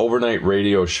was this overnight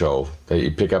radio show that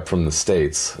you pick up from the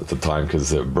States at the time because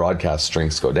the broadcast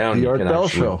strengths go down. The Art Bell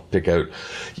Show. Pick out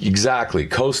exactly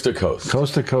coast to coast.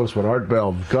 Coast to coast with Art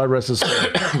Bell. God rest his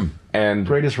soul. And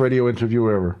greatest radio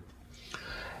interviewer ever.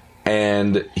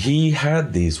 And he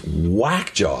had these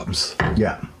whack jobs.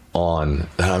 Yeah. On,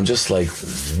 and I'm just like,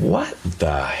 what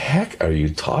the heck are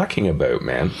you talking about,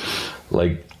 man?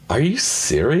 Like, are you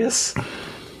serious?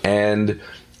 And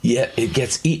yet it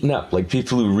gets eaten up. Like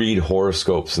people who read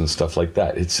horoscopes and stuff like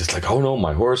that. It's just like, oh no,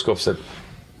 my horoscope said.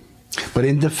 But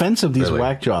in defense of these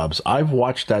whack jobs, I've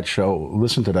watched that show,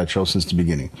 listened to that show since the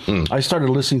beginning. I started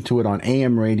listening to it on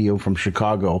AM radio from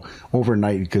Chicago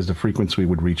overnight because the frequency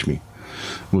would reach me.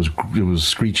 It was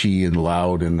screechy and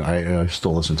loud, and I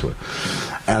still listen to it.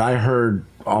 And I heard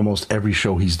almost every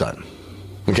show he's done.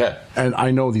 Okay. And I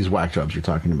know these whack jobs you're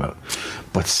talking about.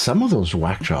 But some of those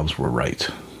whack jobs were right.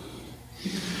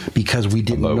 Because we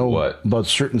didn't know about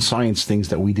certain science things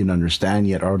that we didn't understand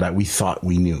yet or that we thought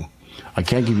we knew. I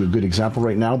can't give you a good example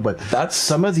right now, but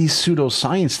some of these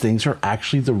pseudoscience things are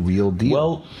actually the real deal.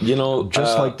 Well, you know,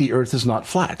 just like the Earth is not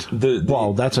flat.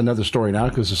 Well, that's another story now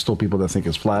because there's still people that think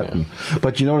it's flat. Yeah.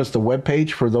 But you notice the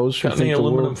webpage for those who think the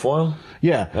aluminum foil.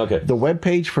 Yeah. Okay. The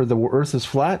webpage for the Earth is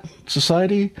Flat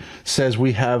Society says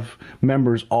we have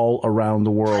members all around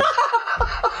the world.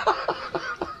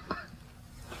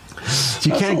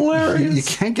 You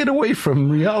can't get away from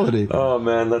reality. Oh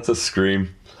man, that's a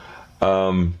scream.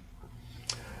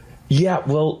 Yeah,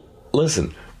 well,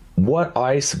 listen, what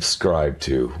I subscribed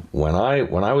to when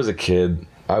I was a kid,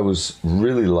 I was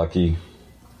really lucky.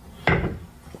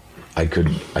 I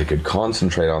could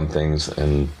concentrate on things,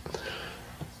 and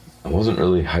I wasn't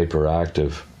really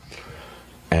hyperactive.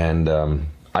 And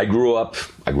I grew up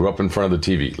in front of the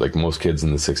TV like most kids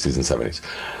in the 60s and 70s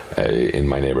in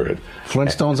my neighborhood.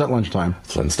 Flintstones at lunchtime.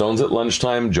 Flintstones at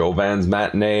lunchtime. Joe Van's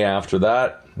matinee after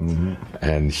that. Mm-hmm.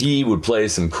 And he would play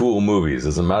some cool movies.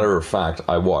 As a matter of fact,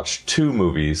 I watched 2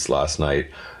 movies last night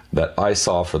that I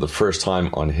saw for the first time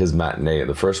on his matinee.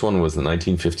 The first one was the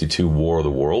 1952 War of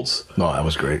the Worlds. Oh, that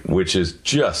was great. Which is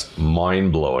just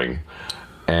mind-blowing.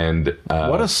 And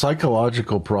what a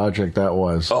psychological project that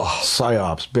was. Oh,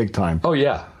 psyops, big time. Oh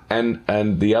yeah.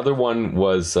 And the other one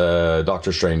was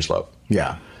Dr. Strangelove.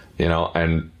 Yeah. You know,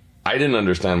 and I didn't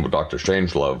understand what Dr.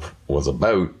 Strangelove was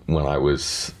about when I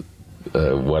was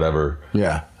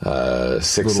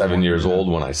 6-7 years old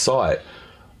when I saw it,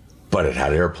 but it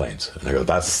had airplanes, and I go,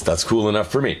 that's cool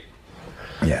enough for me.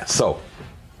 Yeah. So,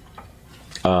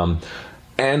 and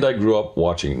I grew up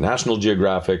watching National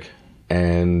Geographic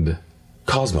and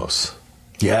Cosmos.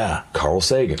 Yeah. Carl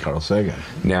Sagan.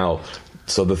 Now,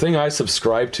 so the thing I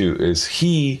subscribe to is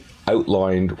he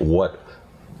outlined what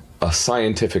a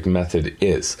scientific method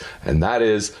is, and that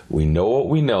is we know what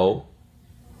we know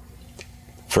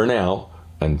for now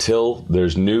until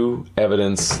there's new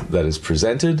evidence that is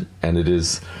presented, and it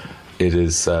is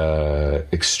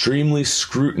extremely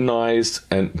scrutinized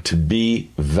and to be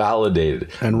validated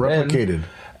and replicated.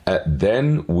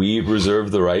 Then we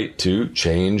reserve the right to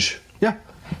change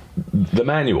the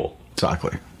manual.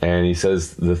 Exactly. And he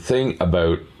says the thing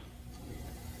about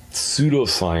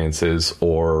pseudosciences,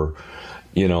 or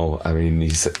he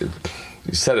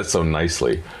said it so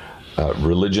nicely.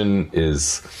 Religion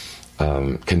is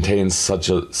contains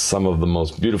some of the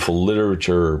most beautiful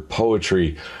literature,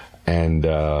 poetry, and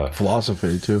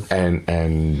philosophy too,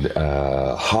 and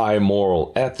high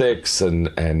moral ethics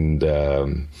and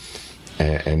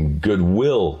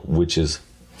goodwill, which is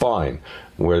fine.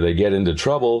 Where they get into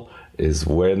trouble is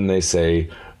when they say,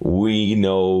 we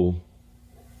know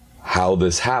how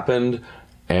this happened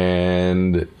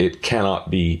and it cannot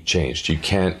be changed. You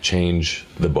can't change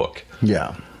the book.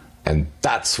 Yeah. And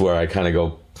that's where I kind of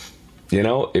go,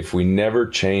 if we never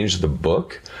change the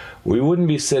book, we wouldn't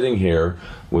be sitting here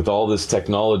with all this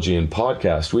technology and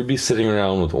podcast. We'd be sitting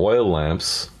around with oil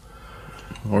lamps.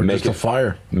 Or just a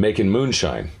fire. Making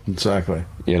moonshine. Exactly.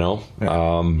 Yeah.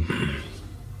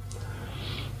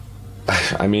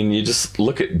 I mean, you just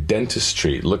look at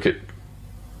dentistry, look at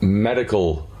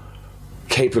medical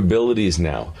capabilities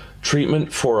now.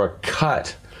 Treatment for a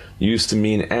cut used to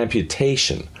mean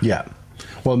amputation. Yeah.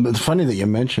 Well, it's funny that you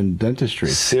mentioned dentistry.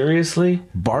 Seriously?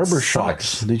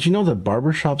 Barbershops. Did you know that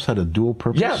barbershops had a dual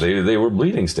purpose? Yeah, they were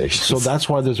bleeding stations. So that's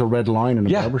why there's a red line in a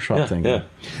barbershop thing. Yeah.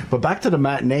 But back to the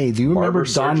matinee. Do you remember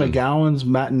Don McGowan's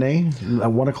matinee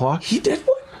at 1 o'clock? He did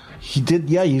what? He did,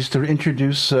 yeah. He used to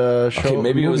introduce show. Okay,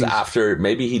 maybe movies. It was after.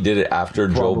 Maybe he did it after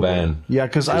Jovan. Yeah,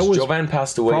 because I was Jovan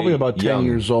passed away probably about 10 young.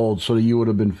 years old, so you would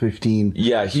have been 15.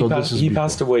 Yeah, he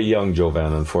passed away young,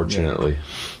 Jovan, unfortunately.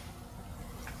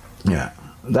 Yeah.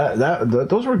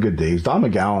 Those were good days. Don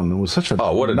McGowan was such a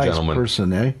nice gentleman.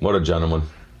 Person, eh? What a gentleman.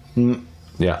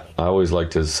 Yeah, I always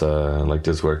liked his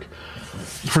work.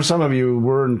 For some of you,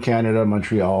 we're in Canada,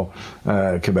 Montreal,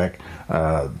 Quebec.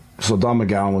 So Don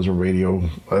McGowan was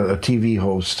a TV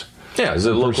host. Yeah, he's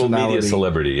a local media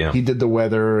celebrity. Yeah, he did the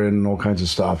weather and all kinds of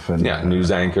stuff. And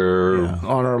news anchor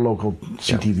on our local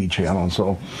CTV channel.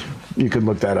 So you could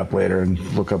look that up later and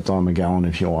look up Don McGowan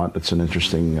if you want. It's an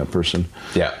interesting person.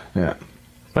 Yeah.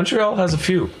 Montreal has a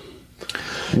few.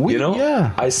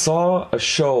 I saw a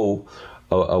show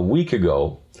a week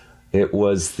ago. It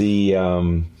was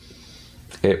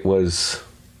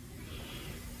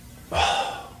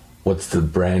what's the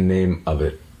brand name of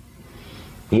it?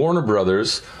 Warner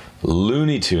Brothers,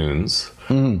 Looney Tunes,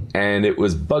 and it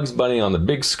was Bugs Bunny on the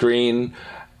big screen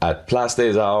at Place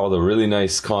des Arts, the really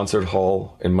nice concert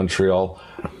hall in Montreal,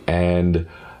 and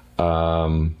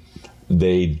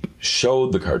they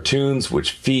showed the cartoons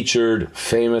which featured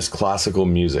famous classical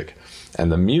music,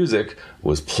 and the music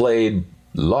was played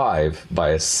live by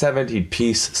a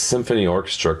 70-piece symphony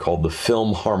orchestra called the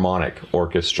Philharmonic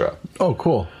Orchestra. Oh,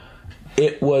 cool.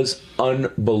 It was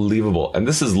unbelievable. And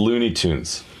this is Looney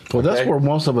Tunes. Well, that's where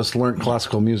most of us learned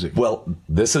classical music. Well,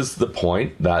 this is the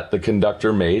point that the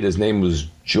conductor made. His name was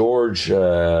George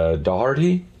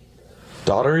Daugherty,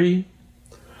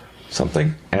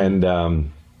 something.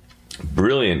 And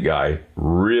brilliant guy,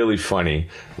 really funny.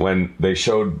 When they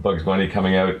showed Bugs Bunny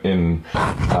coming out in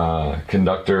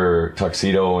conductor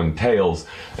tuxedo and tails,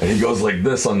 and he goes like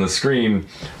this on the screen,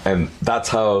 and that's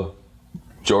how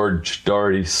George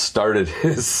Daugherty started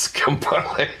his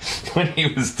compartment when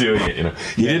he was doing it.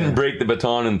 He didn't break the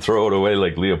baton and throw it away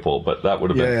like Leopold, but that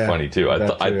would have been funny too.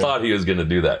 I thought he was going to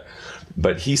do that,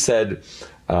 but he said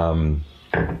through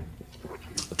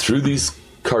these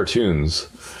cartoons,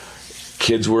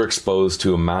 kids were exposed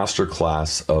to a master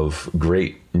class of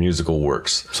great musical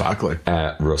works. Exactly.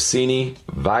 Rossini,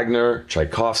 Wagner,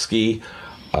 Tchaikovsky,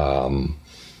 and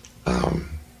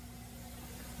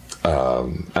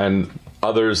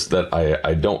others that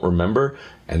I don't remember.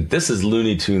 And this is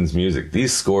Looney Tunes music.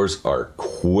 These scores are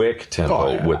quick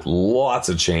tempo with lots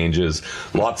of changes,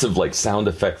 lots of like sound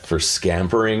effect for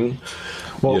scampering.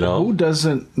 Well, who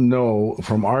doesn't know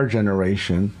from our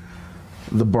generation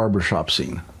the barbershop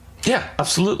scene? Yeah,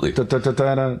 absolutely.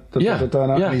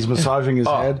 He's massaging his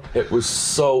head. It was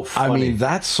so funny. I mean,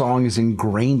 that song is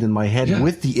ingrained in my head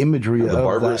with the imagery of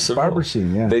the barber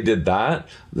scene. Yeah. They did that.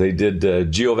 They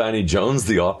did Giovanni Jones,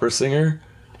 the opera singer,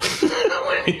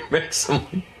 when he makes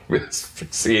him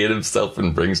asphyxiate himself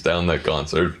and brings down that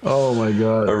concert. Oh my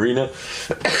God! Arena.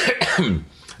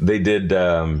 They did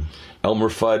Elmer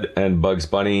Fudd and Bugs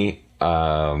Bunny.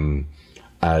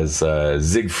 As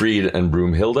Siegfried and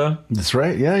Broomhilda. That's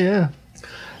right. Yeah.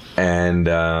 And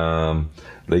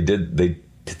they did do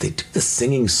the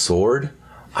singing sword?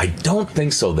 I don't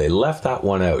think so. They left that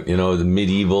one out. The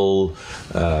medieval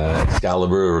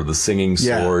Excalibur or the singing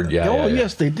sword. Yeah.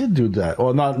 Yes, they did do that.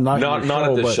 Well, not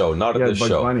at this show. Not at this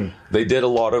show. Bunny. They did a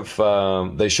lot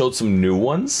of. They showed some new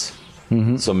ones.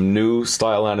 Mm-hmm. Some new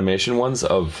style animation ones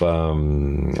of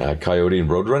Coyote and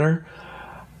Roadrunner.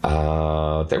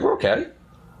 They were okay.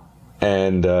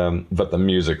 And but the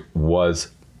music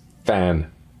was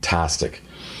fantastic,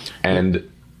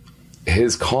 and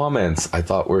his comments I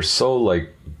thought were so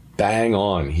like bang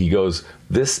on. He goes,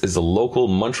 "This is a local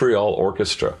Montreal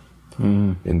orchestra."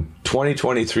 In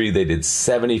 2023, they did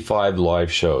 75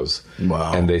 live shows.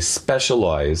 Wow! And they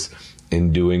specialize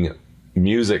in doing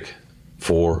music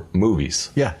for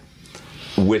movies. Yeah.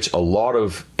 Which a lot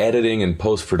of editing and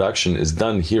post-production is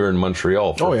done here in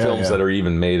Montreal for films that are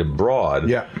even made abroad.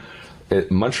 Yeah.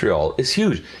 Montreal is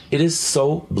huge. It is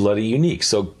so bloody unique.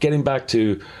 So getting back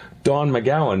to Don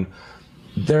McGowan,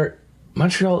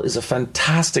 Montreal is a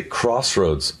fantastic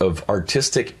crossroads of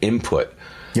artistic input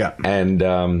and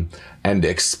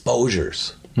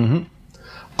exposures. Mm-hmm.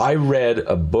 I read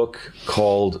a book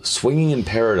called Swinging in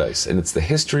Paradise, and it's the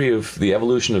history of the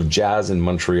evolution of jazz in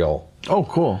Montreal. Oh,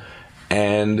 cool.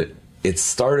 And it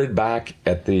started back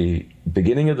at the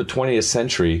beginning of the 20th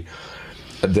century.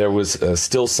 There was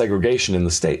still segregation in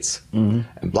the States. And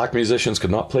black musicians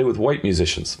could not play with white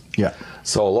musicians. Yeah.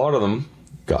 So a lot of them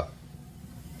got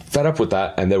fed up with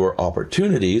that, and there were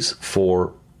opportunities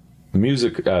for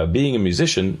music, being a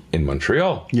musician in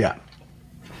Montreal. Yeah.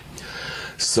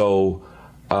 So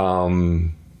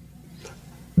during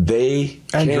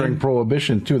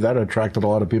Prohibition too, that attracted a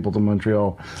lot of people to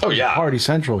Montreal. Oh yeah, Party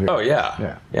Central here. Oh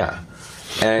yeah.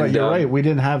 And but you're right, we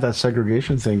didn't have that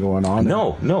segregation thing going on.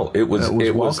 No, it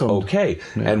was okay.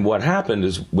 Yeah. And what happened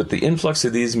is, with the influx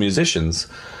of these musicians,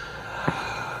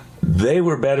 they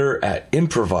were better at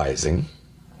improvising,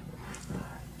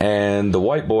 and the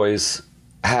white boys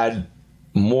had,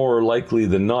 more likely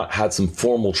than not, had some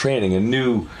formal training and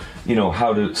knew,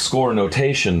 how to score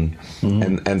notation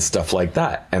and stuff like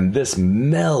that. And this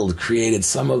meld created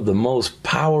some of the most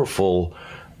powerful,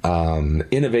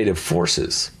 innovative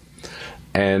forces.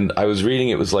 And I was reading,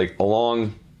 it was like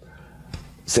along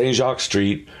Saint Jacques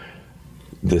Street,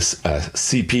 this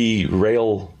CP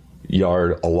rail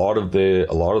yard. A lot of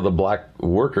the black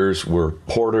workers were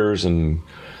porters and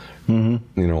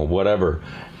whatever,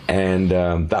 and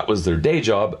that was their day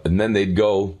job. And then they'd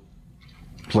go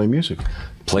play music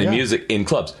in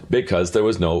clubs, because there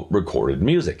was no recorded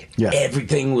music. Yeah.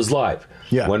 Everything was live.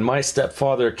 Yeah. When my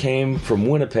stepfather came from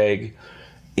Winnipeg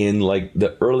in like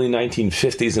the early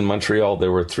 1950s in Montreal,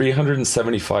 there were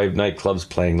 375 nightclubs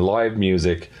playing live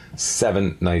music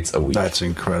 7 nights a week. That's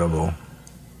incredible.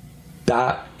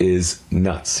 That is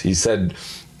nuts. He said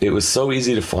it was so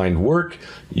easy to find work.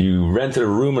 You rented a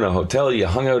room in a hotel, you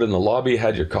hung out in the lobby,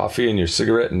 had your coffee and your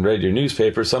cigarette and read your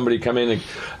newspaper. Somebody come in and,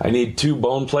 I need 2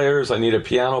 bone players, I need a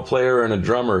piano player and a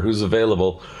drummer, who's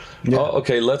available? Yeah. Oh,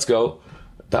 okay, let's go.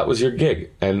 That was your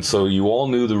gig. And so you all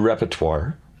knew the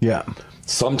repertoire. Yeah.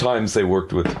 Sometimes they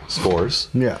worked with scores.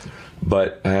 Yeah.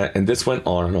 But, and this went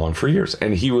on and on for years.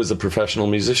 And he was a professional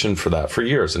musician for that for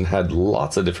years and had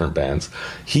lots of different bands.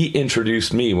 He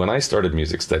introduced me, when I started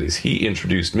music studies, he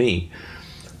introduced me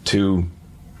to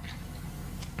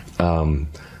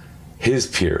his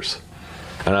peers.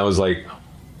 And I was like,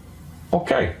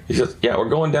 okay. He says, yeah, we're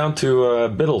going down to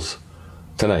Biddle's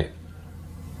tonight.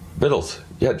 Biddle's,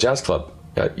 yeah, jazz club.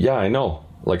 Yeah, I know.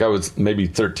 Like, I was maybe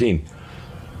 13.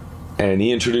 And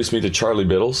he introduced me to Charlie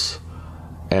Biddles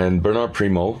and Bernard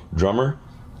Primo, drummer,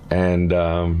 and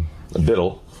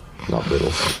Biddle, not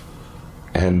Biddles,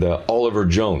 and Oliver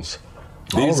Jones.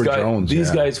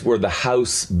 These guys were the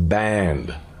house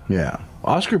band. Yeah.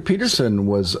 Oscar Peterson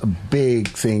was a big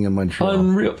thing in Montreal.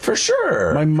 Unreal, for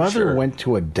sure. My mother went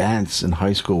to a dance in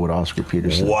high school with Oscar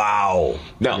Peterson. Wow.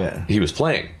 No, he was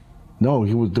playing. No,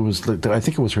 he was. There was. I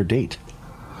think it was her date.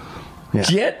 Yeah.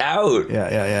 Get out.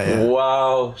 Yeah.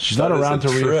 Wow. She's not around to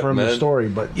reaffirm the story,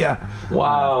 but yeah.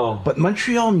 Wow. But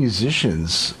Montreal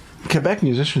musicians, Quebec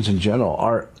musicians in general,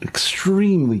 are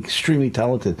extremely, extremely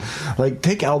talented. Like,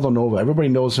 take Aldo Nova. Everybody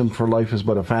knows him for Life is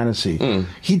But a Fantasy.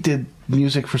 He did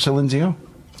music for Céline Dion.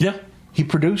 Yeah. He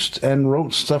produced and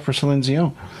wrote stuff for Céline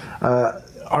Dion.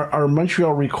 Our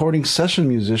Montreal recording session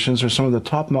musicians are some of the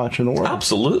top-notch in the world.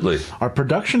 Absolutely. Our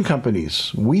production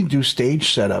companies, we do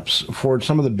stage setups for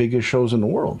some of the biggest shows in the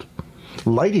world.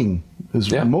 Lighting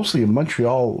is mostly a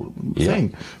Montreal thing.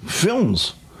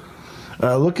 Films.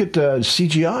 Look at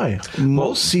CGI.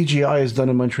 Most CGI is done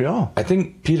in Montreal. I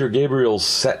think Peter Gabriel's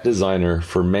set designer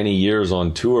for many years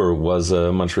on tour was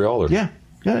a Montrealer. Yeah,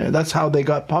 that's how they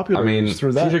got popular. I mean,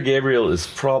 through that. Peter Gabriel is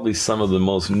probably some of the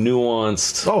most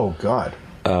nuanced... Oh, God.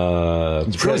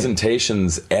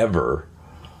 presentations ever.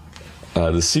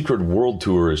 The Secret World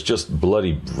Tour is just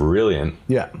bloody brilliant.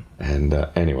 Yeah. And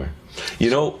anyway,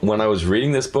 when I was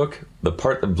reading this book, the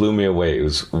part that blew me away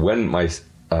was when my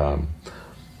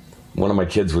one of my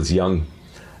kids was young,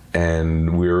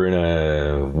 and we were in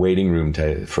a waiting room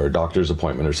for a doctor's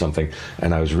appointment or something,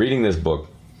 and I was reading this book,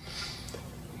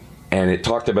 and it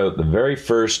talked about the very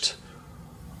first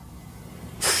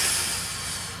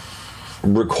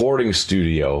recording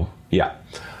studio,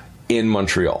 in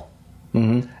Montreal.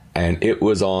 And it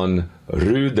was on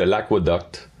Rue de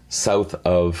l'Aqueduct, south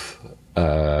of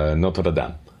Notre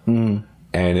Dame.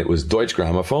 And it was Deutsche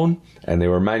Grammophon, and they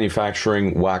were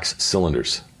manufacturing wax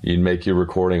cylinders. You'd make your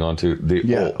recording onto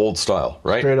the old style,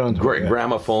 right? Straight onto Great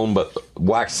gramophone, but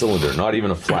wax cylinder, not even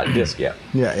a flat disc yet.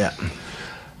 Yeah.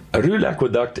 Rue de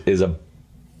l'Aqueduct is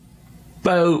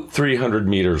about 300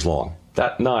 meters long.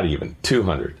 Not even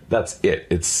 200. That's it.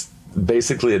 It's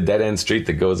basically a dead-end street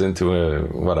that goes into a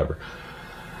whatever.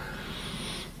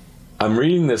 I'm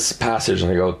reading this passage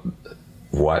and I go,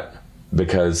 what?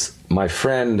 Because my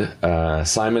friend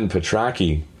Simon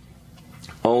Petracchi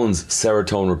owns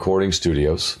Serotonin Recording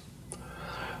Studios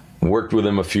worked with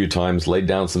him a few times, laid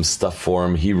down some stuff for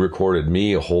him. He recorded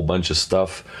me a whole bunch of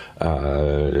stuff,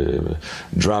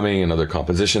 drumming and other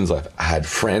compositions. I've had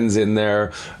friends in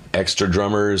there, extra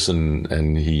drummers,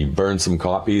 and he burned some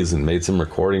copies and made some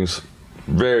recordings.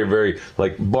 Very, very,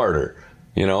 like, barter.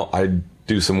 You know, I'd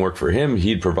do some work for him.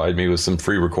 He'd provide me with some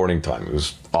free recording time. It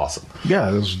was awesome.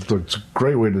 Yeah, it's a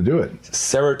great way to do it.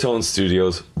 Serotonin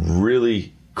Studios,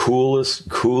 really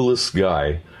coolest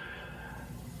guy.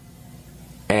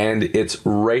 And it's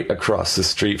right across the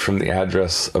street from the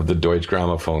address of the Deutsche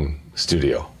Grammophon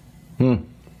studio. And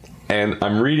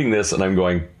I'm reading this and I'm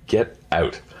going, get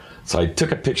out. So I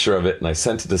took a picture of it and I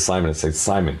sent it to Simon and said,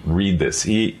 Simon, read this.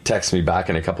 He texts me back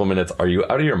in a couple of minutes, are you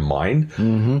out of your mind?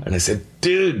 And I said,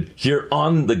 dude, you're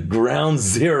on the ground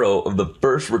zero of the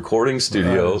first recording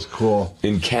studio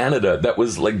in Canada. That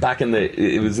was like back in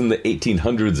it was in the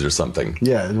 1800s or something.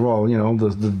 Yeah, well, you know,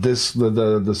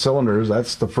 the cylinders,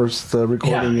 that's the first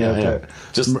recording.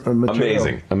 Just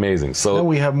amazing. So then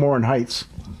we have Morin Heights.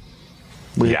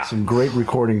 We had some great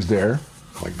recordings there.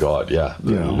 Oh my God, yeah.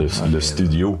 The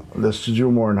studio. The studio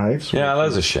Morin Heights. Yeah,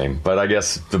 that's a shame. But I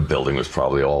guess the building was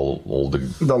probably all old,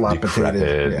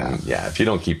 decrepit. Yeah, if you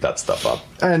don't keep that stuff up.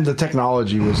 And the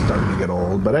technology was starting to get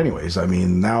old. But anyways, I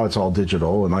mean, now it's all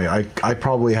digital. And I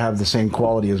probably have the same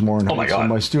quality as Morin Heights in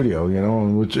my studio, you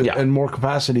know, and more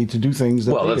capacity to do things.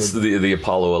 That's the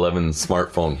Apollo 11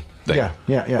 smartphone thing.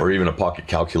 Yeah. Or even a pocket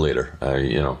calculator,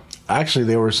 you know. Actually,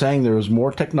 they were saying there was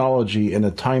more technology in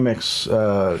a Timex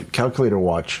calculator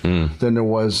watch than there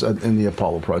was in the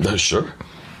Apollo project. Sure.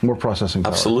 More processing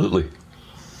power. Absolutely.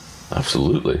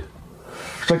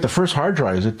 It's like the first hard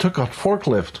drives. It took a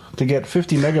forklift to get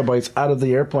 50 megabytes out of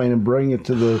the airplane and bring it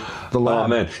to the lab. Oh,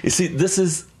 man. You see,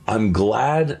 I'm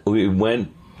glad we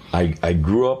went. I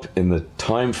grew up in the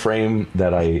time frame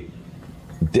that I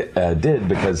did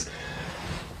because,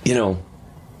 you know,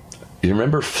 you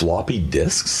remember floppy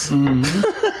disks?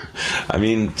 I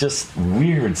mean, just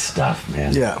weird stuff,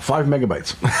 man. Yeah, 5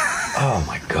 megabytes. Oh,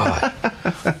 my God.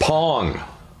 Pong.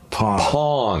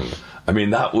 I mean,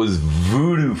 that was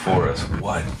voodoo for us.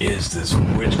 What is this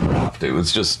witchcraft? It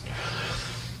was just...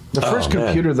 The first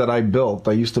computer that I built,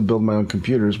 I used to build my own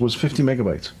computers, was 50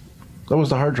 megabytes. That was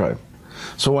the hard drive.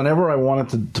 So whenever I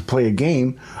wanted to play a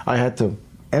game, I had to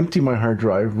empty my hard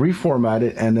drive, reformat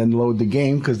it, and then load the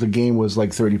game because the game was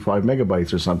like 35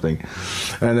 megabytes or something.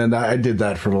 And then I did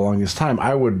that for the longest time.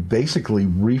 I would basically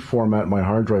reformat my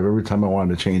hard drive every time I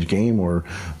wanted to change game or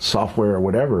software or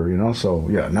whatever, you know. So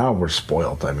yeah, now we're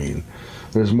spoiled. I mean,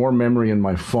 there's more memory in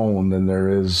my phone than there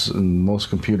is in most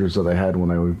computers that I had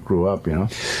when I grew up, you know.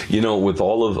 You know, with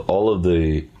all of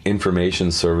the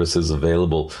information services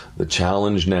available, the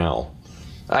challenge now,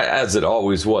 as it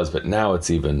always was, but now it's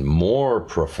even more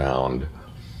profound,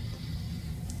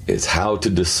 is how to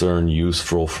discern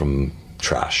useful from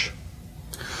trash.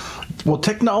 Well,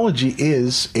 technology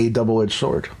is a double-edged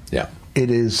sword. Yeah.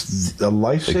 It is a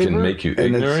lifesaver. It can make you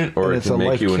ignorant or it can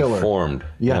make you informed.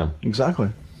 Yeah, exactly.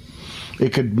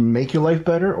 It could make your life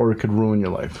better or it could ruin your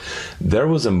life. There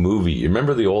was a movie. You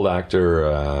remember the old actor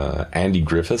Andy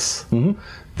Griffiths?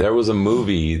 There was a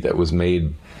movie that was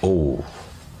made,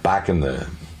 back in the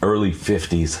early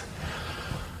 50s,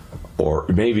 or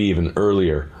maybe even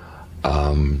earlier,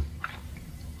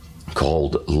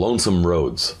 called Lonesome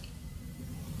Roads.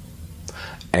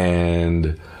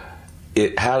 And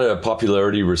it had a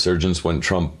popularity resurgence when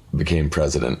Trump became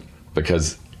president,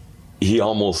 because he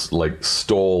almost like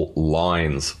stole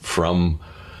lines from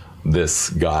this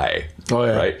guy.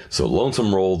 Right? So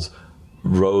Lonesome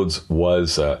Roads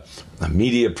was a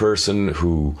media person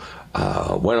who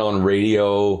went on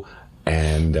radio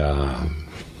and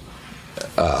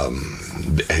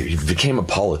he became a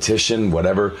politician,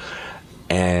 whatever.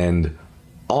 And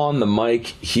on the mic,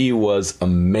 he was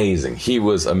amazing. He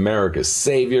was America's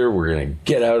savior. We're going to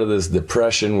get out of this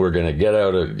depression. We're going to get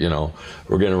out of,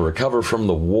 we're going to recover from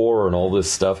the war and all this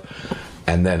stuff.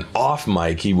 And then off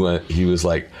mic, he was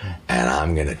like, and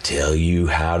I'm going to tell you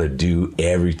how to do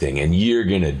everything, and you're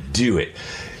going to do it.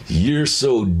 You're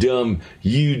so dumb.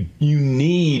 You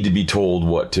need to be told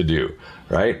what to do,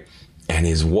 right? And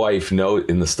his wife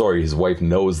in the story, his wife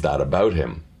knows that about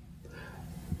him,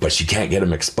 but she can't get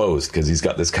him exposed because he's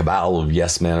got this cabal of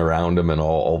yes men around him and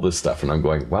all this stuff. And I'm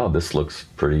going, wow, this looks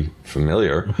pretty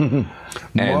familiar. And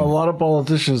a lot of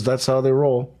politicians, that's how they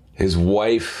roll. His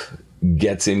wife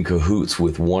gets in cahoots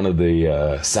with one of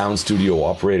the sound studio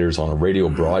operators on a radio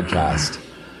broadcast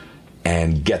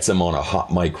and gets him on a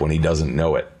hot mic when he doesn't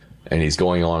know it. And he's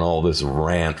going on all this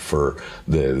rant for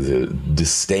the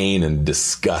disdain and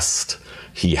disgust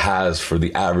he has for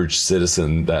the average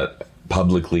citizen that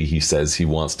publicly he says he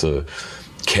wants to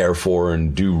care for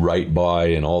and do right by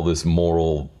and all this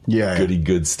moral goody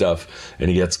good stuff. And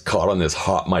he gets caught on this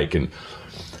hot mic, and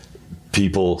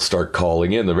people start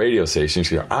calling in the radio station.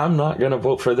 She's like, I'm not going to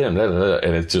vote for them.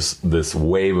 And it's just this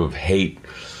wave of hate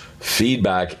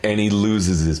feedback, and he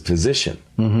loses his position.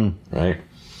 Mm-hmm. Right?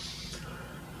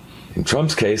 In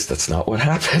Trump's case, that's not what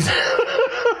happened.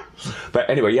 But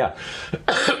anyway, yeah.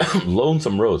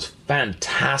 Lonesome Rose,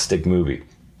 fantastic movie.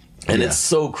 And it's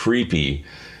so creepy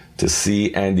to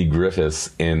see Andy Griffiths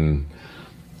in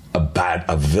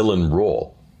a villain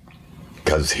role,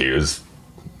 because he was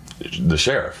the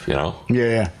sheriff, you know?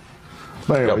 Yeah.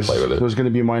 But anyways, play with it. There's going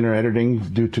to be minor editing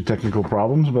due to technical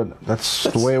problems, but that's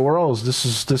the way it rolls.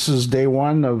 This is day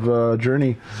one of a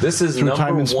journey. This is through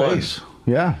time and space.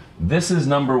 Yeah. This is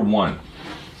number one.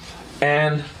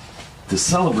 And to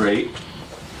celebrate,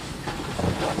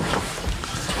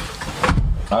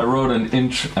 I wrote an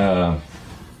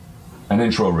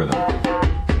intro rhythm.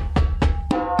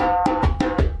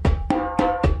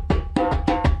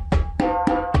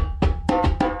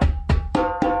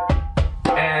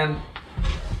 And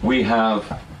we have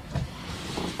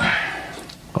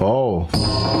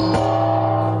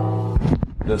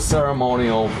the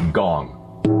ceremonial gong.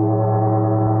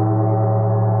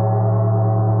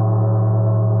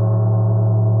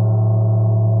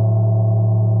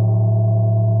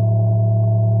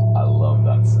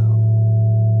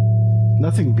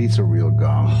 Nothing beats a real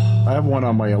gong. I have one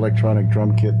on my electronic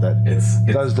drum kit that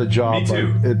does the job, me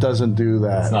too. But it doesn't do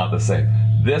that. It's not the same.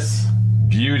 This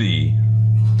beauty,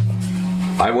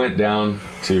 I went down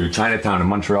to Chinatown in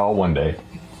Montreal one day,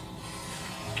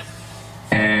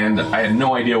 and I had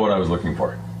no idea what I was looking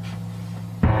for.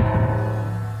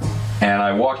 And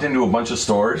I walked into a bunch of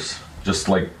stores, just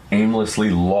like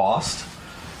aimlessly lost.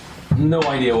 No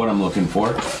idea what I'm looking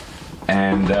for.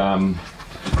 And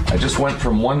I just went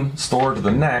from one store to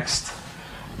the next,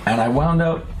 and I wound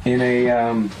up in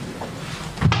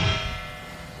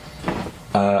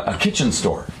a kitchen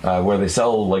store where they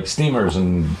sell like steamers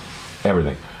and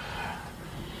everything.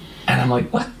 And I'm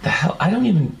like, what the hell? I don't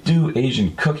even do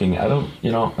Asian cooking. I don't,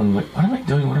 I'm like, what am I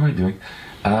doing? What am I doing?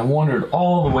 And I wandered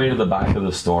all the way to the back of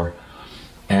the store,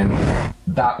 and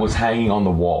that was hanging on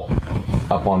the wall,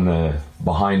 up on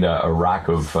behind a rack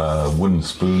of wooden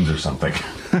spoons or something.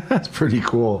 That's pretty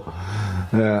cool.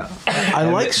 Yeah, I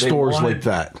like stores like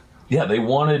that. Yeah, they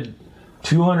wanted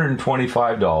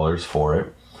 $225 for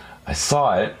it. I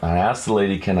saw it. I asked the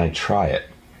lady, "Can I try it?"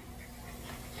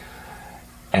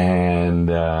 And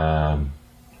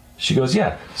she goes,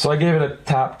 "Yeah." So I gave it a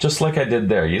tap, just like I did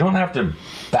there. You don't have to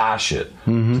bash it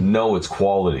to know its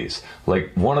qualities.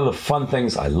 Like, one of the fun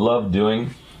things I love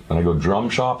doing when I go drum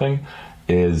shopping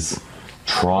is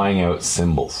trying out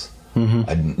cymbals.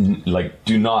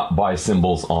 Do not buy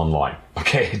cymbals online.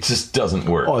 Okay, it just doesn't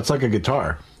work. Oh, it's like a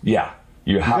guitar. Yeah,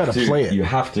 you have to play it. You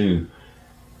have to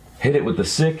hit it with the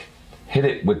stick, hit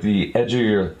it with the edge of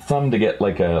your thumb to get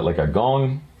like a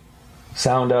gong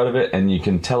sound out of it, and you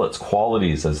can tell its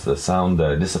qualities as the sound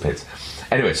dissipates.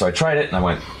 Anyway, so I tried it and I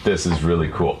went, "This is really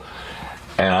cool."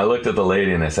 And I looked at the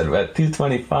lady and I said, "At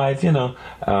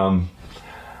 $225,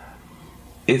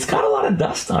 it's got a lot of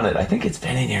dust on it. I think it's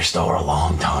been in your store a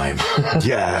long time."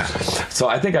 Yeah. So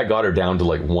I think I got her down to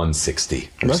like $160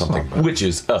 or something, which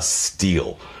is a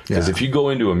steal. Because if you go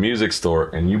into a music store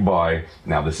and you buy,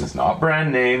 now this is not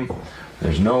brand name,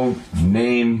 there's no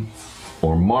name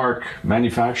or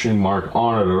manufacturing mark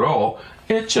on it at all.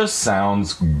 It just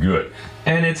sounds good.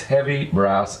 And it's heavy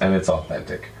brass and it's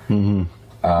authentic.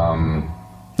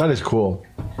 That is cool.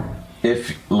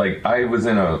 If, like, I was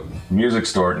in a music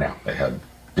store, now they had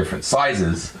different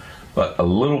sizes, but a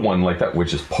little one like that,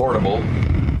 which is portable.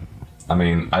 I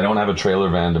mean, I don't have a trailer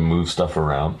van to move stuff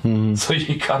around, so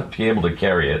you gotta be able to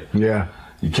carry it. Yeah.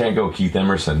 You can't go Keith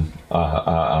Emerson,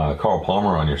 Carl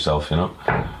Palmer on yourself,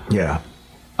 Yeah.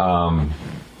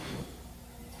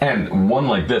 And one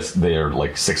like this, they are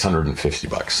like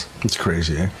 $650. It's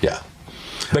crazy, eh? Yeah.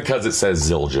 Because it says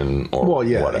Zildjian or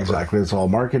whatever. Exactly. It's all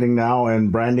marketing now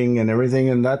and branding and everything.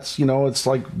 And that's, it's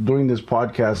like doing this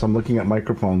podcast. I'm looking at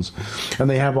microphones, and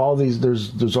they have all these,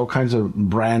 there's all kinds of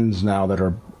brands now that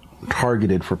are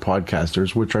targeted for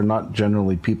podcasters, which are not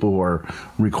generally people who are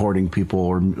recording people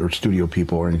or studio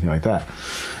people or anything like that.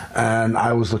 And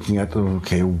I was looking at,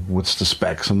 okay, what's the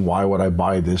specs and why would I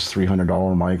buy this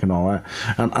 $300 mic and all that?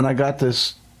 And I got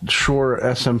this Shure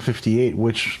SM58,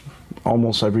 which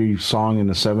almost every song in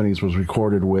the 70s was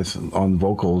recorded with on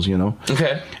vocals,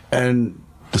 Okay. And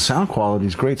the sound quality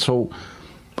is great. So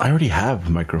I already have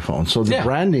microphones. So the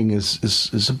branding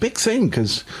is a big thing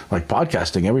because like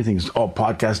podcasting, everything's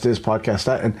podcast this, podcast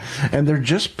that, and they're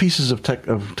just pieces of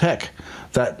tech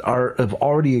that have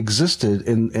already existed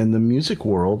in the music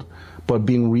world, but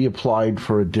being reapplied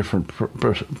for a different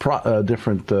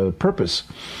purpose.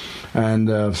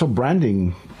 And so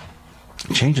branding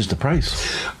changes the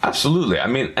price. Absolutely. I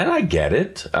mean, and I get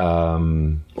it. It's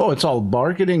all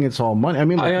marketing. It's all money. I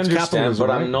mean, I understand, but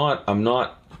right? I'm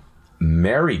not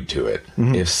married to it.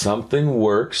 Mm-hmm. If something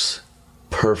works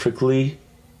perfectly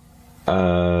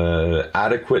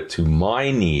adequate to my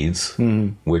needs,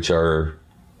 which are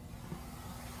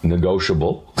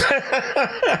negotiable,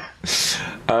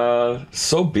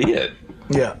 so be it.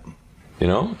 Yeah. You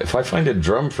know, if I find a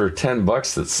drum for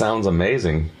 $10 that sounds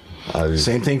amazing.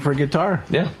 Same thing for guitar.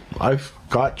 Yeah. I've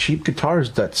got cheap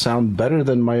guitars that sound better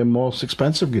than my most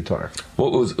expensive guitar.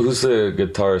 Who's the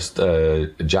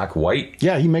guitarist? Jack White?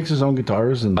 Yeah, he makes his own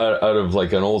guitars. And out of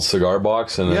like an old cigar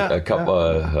box and a cup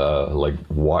of like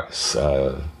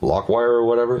lock wire or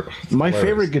whatever. My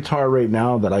favorite guitar right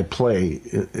now that I play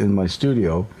in my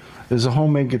studio is a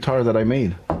homemade guitar that I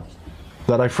made.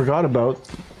 That I forgot about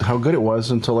how good it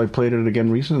was until I played it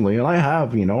again recently. And I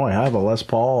have a Les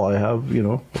Paul, I have,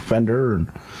 a Fender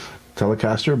and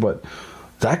Telecaster, but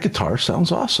that guitar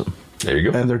sounds awesome. There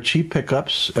you go. And they're cheap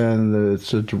pickups, and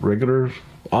it's a regular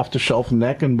off-the-shelf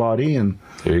neck and body, and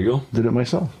there you go. Did it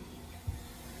myself.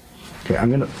 Okay, I'm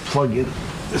going to plug in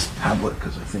this tablet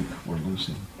because I think we're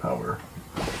losing power.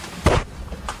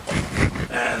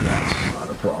 And that's not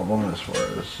a problem as far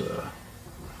as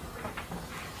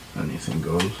anything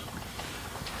goes.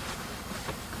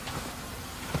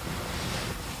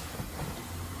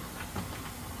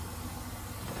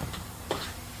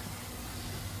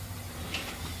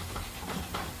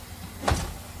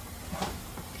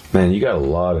 Man, you have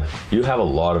a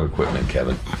lot of equipment,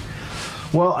 Kevin.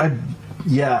 Well,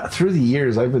 through the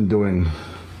years I've been doing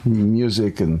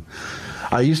music, and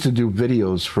I used to do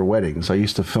videos for weddings. I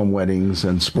used to film weddings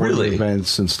and sporting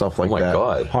events and stuff like that. Oh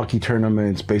my God. Hockey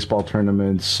tournaments, baseball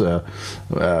tournaments,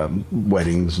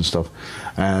 weddings and stuff.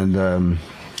 And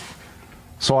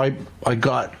so I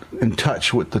got in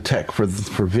touch with the tech for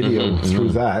video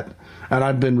through that. And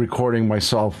I've been recording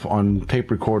myself on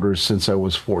tape recorders since I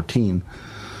was 14.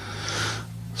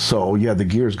 So yeah, the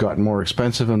gear's gotten more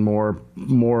expensive and more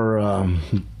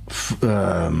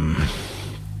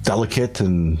delicate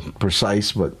and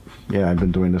precise. But yeah, I've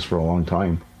been doing this for a long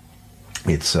time.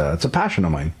 It's a passion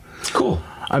of mine. Cool.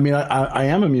 I mean, I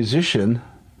am a musician,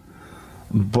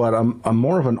 but I'm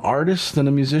more of an artist than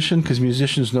a musician, because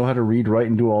musicians know how to read, write,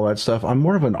 and do all that stuff. I'm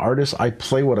more of an artist. I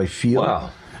play what I feel.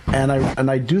 Wow. And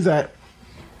I do that.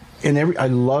 I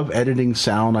love editing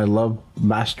sound. I love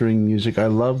mastering music. I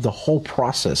love the whole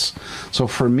process. So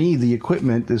for me, the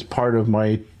equipment is part of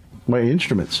my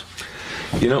instruments.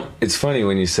 You know, it's funny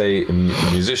when you say a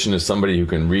musician is somebody who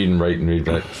can read and write and read.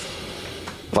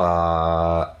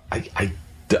 I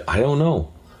don't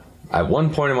know. At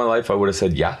one point in my life, I would have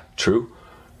said, yeah, true.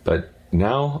 But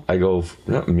now I go,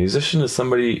 no, a musician is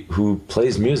somebody who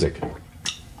plays music.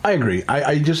 I agree.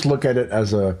 I just look at it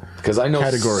as a because I know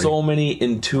category. So many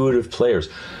intuitive players.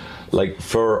 Like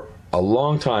for a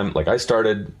long time, like I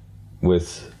started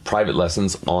with private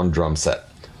lessons on drum set,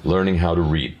 learning how to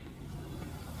read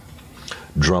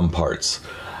drum parts,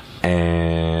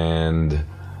 and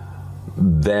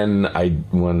then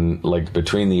when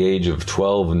between the age of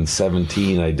 12 and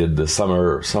 17, I did the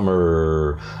summer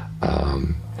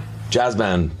jazz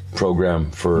band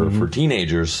program for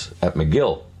teenagers at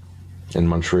McGill in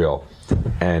Montreal,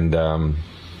 and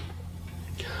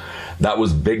that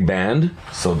was big band.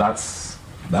 So that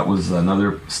was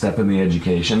another step in the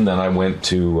education. Then I went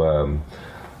to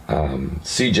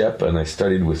CEGEP, and I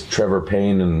studied with Trevor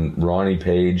Payne and Ronnie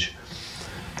Page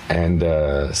and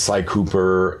Cy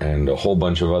Cooper and a whole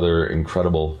bunch of other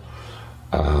incredible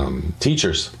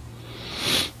teachers.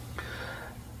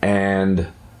 And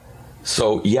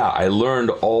so yeah, I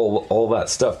learned all that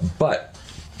stuff, but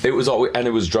it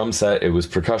was drum set, it was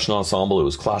percussion ensemble, it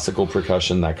was classical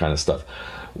percussion, that kind of stuff.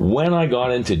 When I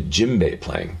got into djembe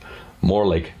playing, more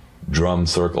like drum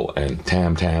circle and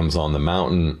tam-tams on the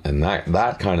mountain and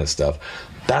that kind of stuff,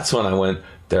 that's when I went,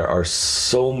 there are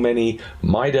so many,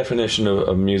 my definition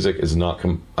of music is not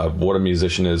of what a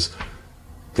musician is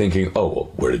thinking, oh,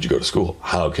 well, where did you go to school?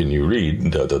 How can you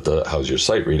read? How's your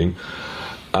sight reading?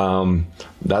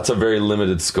 That's a very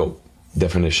limited scope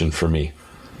definition for me.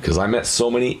 Because I met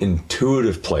so many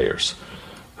intuitive players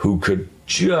who could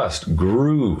just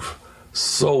groove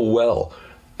so well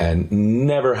and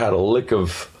never had a lick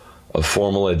of of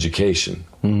formal education.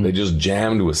 They just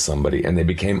jammed with somebody and they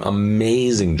became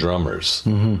amazing drummers.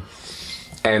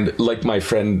 And like my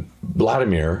friend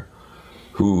Vladimir,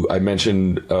 who I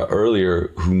mentioned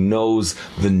earlier, who knows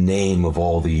the name of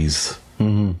all these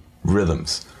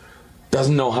rhythms,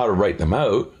 doesn't know how to write them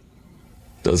out,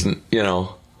 doesn't,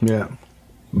 Yeah.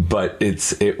 But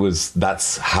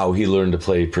that's how he learned to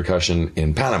play percussion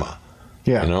in Panama.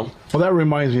 Yeah. Well, that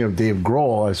reminds me of Dave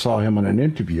Grohl. I saw him in an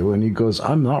interview, and he goes,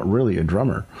 I'm not really a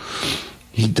drummer.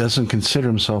 He doesn't consider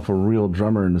himself a real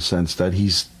drummer in the sense that he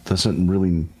just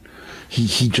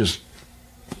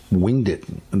winged it.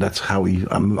 And that's how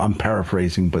I'm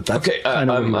paraphrasing, but that's okay.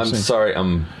 I'm sorry,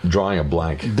 I'm drawing a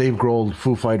blank. Dave Grohl,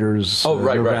 Foo Fighters. Oh,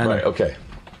 right. Okay.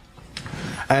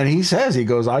 And he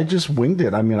goes, I just winged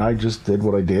it. I mean, I just did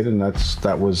what I did, and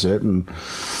that was it, and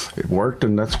it worked,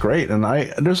 and that's great. And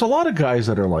there's a lot of guys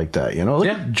that are like that,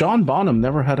 Like John Bonham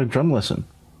never had a drum lesson.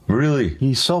 Really?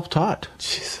 He's self-taught.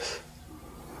 Jesus.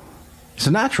 It's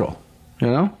a natural,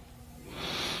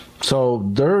 So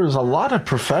there's a lot of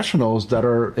professionals that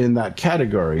are in that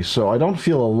category. So I don't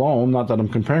feel alone. Not that I'm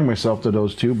comparing myself to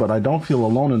those two, but I don't feel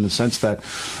alone in the sense that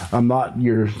I'm not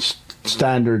your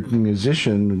standard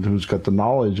musician who's got the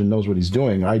knowledge and knows what he's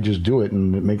doing. I just do it,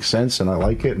 and it makes sense, and I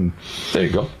like it, and there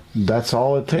you go. That's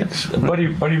all it takes. Yeah.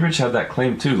 Buddy Rich had that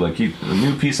claim too. Like a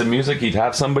new piece of music, he'd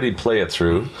have somebody play it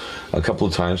through a couple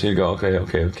of times. He'd go,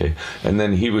 okay, and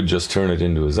then he would just turn it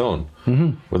into his own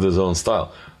with his own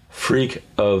style. Freak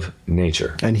of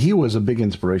nature. And he was a big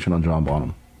inspiration on John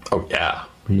Bonham. Oh yeah,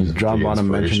 John Bonham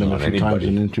mentioned him a few times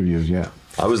in interviews. Yeah.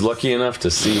 I was lucky enough to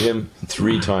see him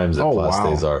 3 times at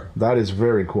Place des Arts. That is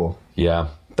very cool. Yeah,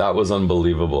 that was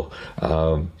unbelievable.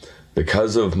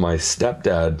 Because of my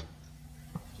stepdad,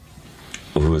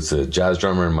 who was a jazz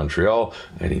drummer in Montreal,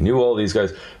 and he knew all these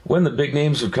guys. When the big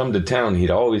names would come to town,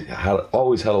 he'd always had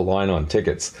a line on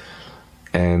tickets.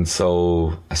 And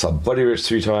so I saw Buddy Rich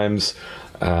 3 times,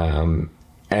 and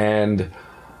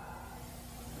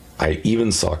I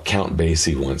even saw Count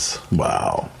Basie once.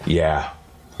 Wow. Yeah.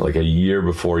 Like a year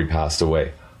before he passed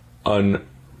away.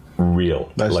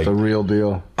 Unreal. That's the real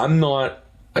deal. I'm not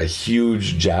a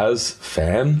huge jazz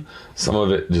fan. Some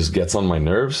of it just gets on my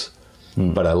nerves.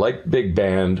 But I like big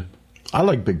band. I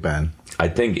like big band. I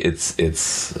think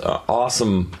it's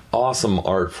awesome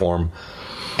art form.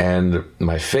 And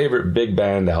my favorite big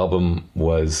band album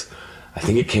was, I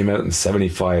think it came out in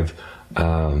 '75,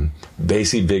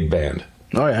 Basie Big Band.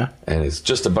 Oh yeah. And it's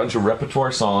just a bunch of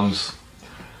repertoire songs.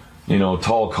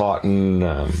 Tall Cotton,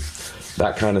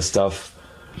 that kind of stuff,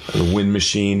 the Wind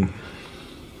Machine,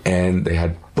 and they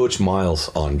had Butch Miles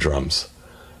on drums.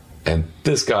 And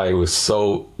this guy was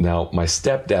now my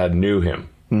stepdad knew him,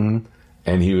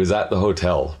 and he was at a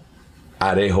hotel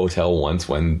once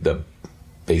when the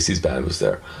Basie's band was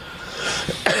there.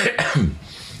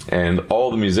 And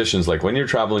all the musicians, like when you're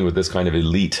traveling with this kind of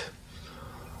elite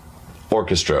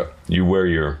orchestra, you wear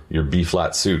your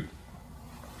B-flat suit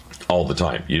all the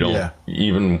time. You don't,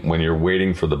 even when you're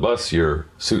waiting for the bus, you're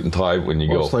suit and tie when you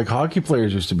go. It's like hockey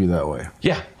players used to be that way.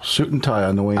 Yeah. Suit and tie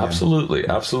on the way Absolutely.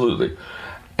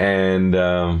 And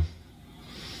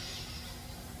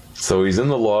so he's in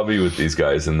the lobby with these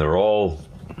guys, and they're all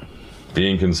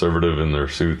being conservative in their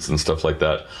suits and stuff like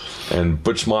that. And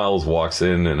Butch Miles walks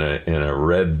in a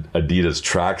red Adidas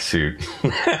tracksuit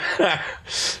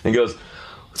and goes,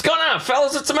 "What's going on,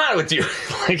 fellas? What's the matter with you?"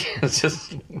 Like, it's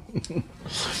just...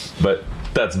 But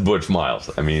that's Butch Miles.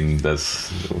 I mean,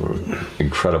 that's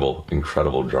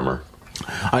incredible drummer.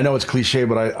 I know it's cliche,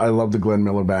 but I love the Glenn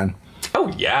Miller Band. Oh,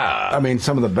 yeah. I mean,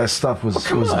 some of the best stuff was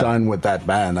done with that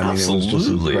band. I mean, Absolutely. It was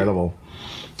just incredible.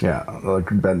 Yeah,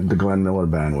 the Glenn Miller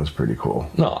Band was pretty cool.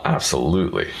 No,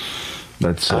 absolutely.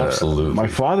 That's absolutely. My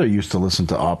father used to listen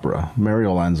to opera,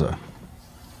 Mario Lanza.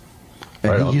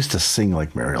 And he used to sing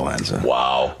like Mario Lanza.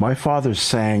 Wow. My father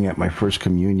sang at my first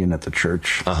communion at the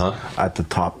church, at the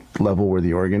top level where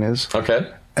the organ is.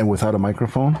 Okay. And without a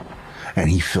microphone. And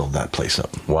he filled that place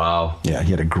up. Wow. Yeah,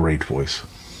 he had a great voice.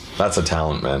 That's a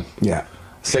talent, man. Yeah.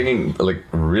 Singing, like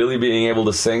really being able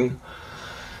to sing.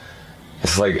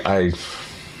 It's like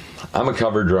I'm a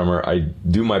cover drummer. I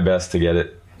do my best to get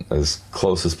it as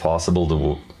close as possible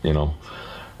to,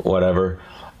 whatever.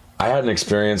 I had an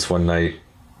experience one night.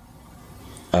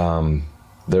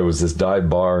 There was this dive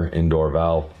bar in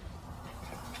Dorval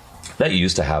that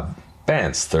used to have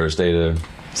bands Thursday to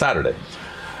Saturday.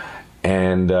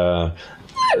 And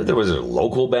there was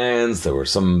local bands. There were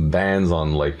some bands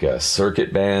on like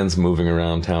circuit bands moving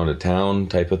around town to town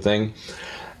type of thing.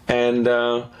 And they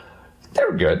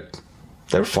were good.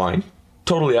 They were fine.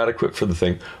 totally adequate for the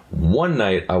thing. One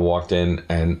night I walked in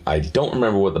and I don't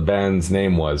remember what the band's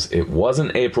name was. It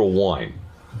wasn't April Wine,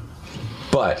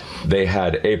 but they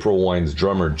had April Wine's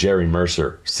drummer Jerry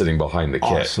Mercer sitting behind the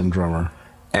kit. Awesome drummer.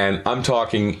 And I'm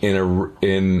talking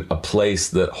in a place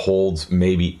that holds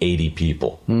maybe 80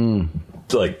 people,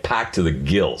 like packed to the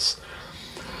gills.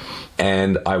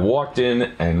 And I walked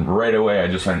in, and right away I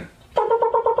just went,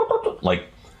 like,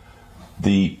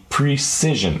 the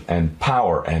precision and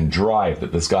power and drive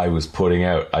that this guy was putting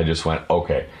out. I just went,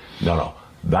 okay, no,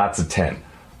 that's a 10.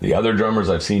 The other drummers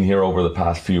I've seen here over the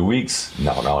past few weeks,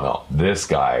 no, this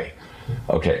guy,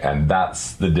 okay, and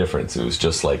that's the difference. It was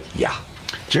just like, yeah.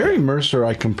 Jerry Mercer,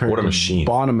 I compared to machine.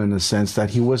 Bonham in the sense that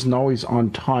he wasn't always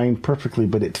on time perfectly,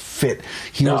 but it fit.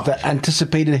 He was that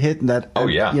anticipated hit, and that,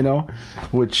 you know,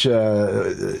 which,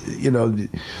 you know,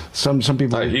 some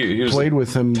people he was played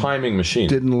with him timing machine.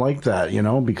 Didn't like that, you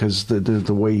know, because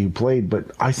the way he played.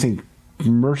 But I think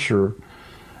Mercer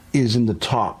is in the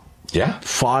top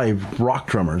 5 rock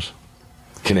drummers.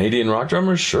 Canadian rock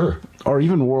drummers, sure, or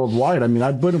even worldwide. I mean,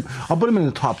 I'll put him in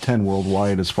the top 10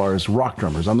 worldwide as far as rock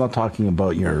drummers. I'm not talking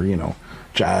about your, you know,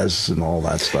 jazz and all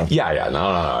that stuff. Yeah,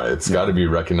 no. It's got to be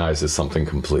recognized as something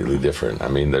completely different. I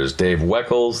mean, there's Dave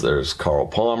Weckels, there's Carl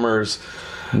Palmer's,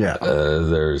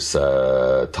 there's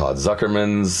Todd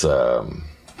Zuckerman's.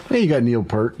 Hey, you got Neil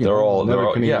Peart. They're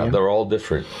all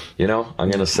different. You know,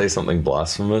 I'm going to say something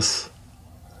blasphemous.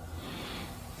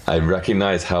 I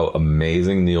recognize how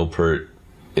amazing Neil Peart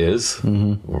is,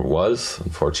 or was,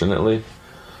 unfortunately,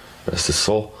 rest his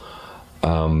soul,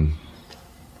 but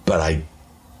I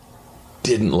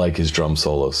didn't like his drum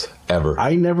solos ever.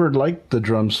 I never liked the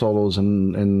drum solos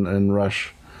in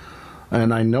Rush,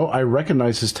 and I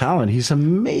recognize his talent. He's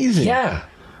amazing.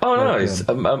 He's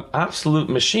an absolute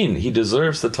machine. He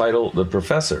deserves the title the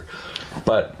Professor,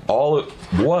 but all it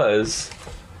was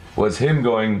him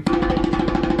going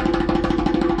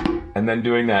and then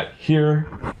doing that here,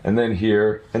 and then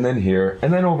here, and then here,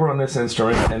 and then over on this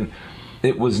instrument, and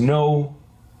it was no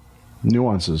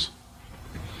nuances.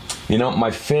 You know,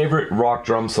 my favorite rock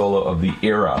drum solo of the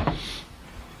era.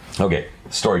 Okay,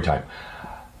 story time.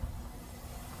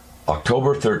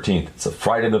 October 13th, it's a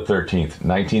Friday the 13th,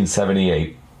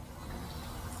 1978.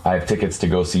 I have tickets to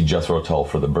go see Jethro Tull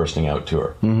for the Bursting Out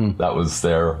tour. That was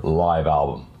their live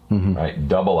album. Right,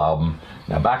 double album.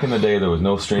 Now, back in the day, there was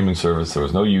no streaming service, there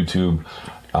was no YouTube.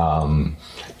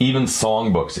 Even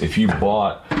songbooks. If you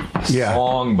bought a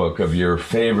songbook of your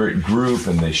favorite group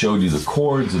and they showed you the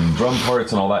chords and drum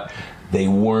parts and all that, they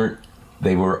were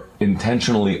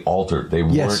intentionally altered. They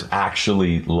weren't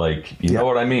actually like, you know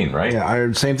what I mean, right?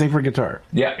 Yeah, same thing for guitar.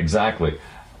 Yeah, exactly.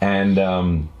 And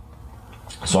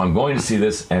so I'm going to see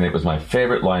this, and it was my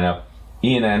favorite lineup: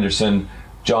 Ian Anderson,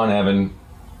 John Evan,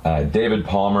 David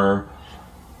Palmer,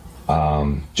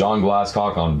 John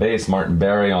Glasscock on bass, Martin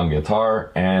Barry on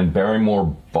guitar, and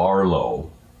Barrymore Barlow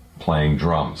playing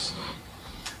drums.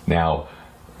 Now,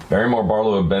 Barrymore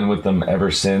Barlow had been with them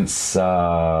ever since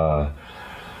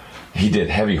he did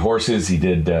Heavy Horses, he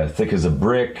did Thick as a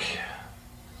Brick.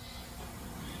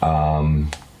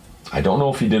 I don't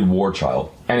know if he did War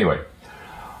Child. Anyway,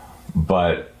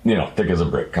 but, you know, Thick as a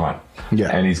Brick, come on. Yeah.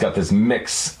 And he's got this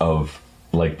mix of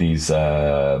like these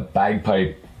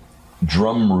bagpipe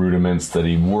drum rudiments that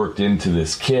he worked into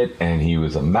this kit, and he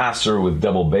was a master with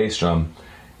double bass drum.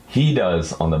 He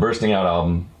does, on the Bursting Out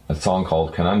album, a song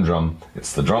called Conundrum.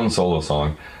 It's the drum solo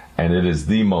song, and it is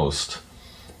the most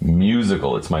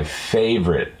musical. It's my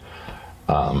favorite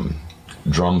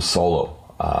drum solo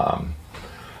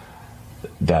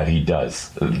that he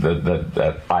does,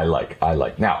 that I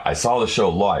like. Now, I saw the show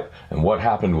live, and what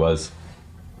happened was,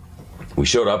 we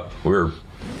showed up. We were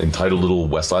entitled little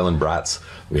West Island brats.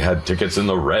 We had tickets in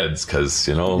the Reds because,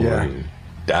 you know,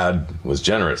 Dad was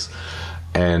generous.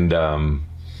 And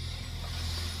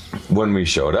when we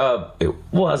showed up, it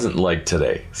wasn't like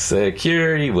today.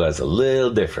 Security was a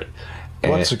little different.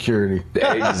 What security?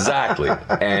 Exactly.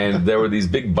 And there were these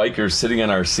big bikers sitting in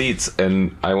our seats,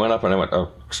 and I went up and I went,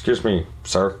 "Oh, excuse me,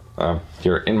 sir,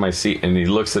 you're in my seat." And he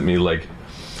looks at me like,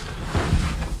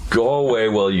 "Go away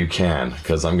while you can,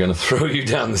 because I'm going to throw you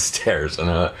down the stairs." And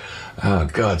oh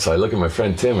God! So I look at my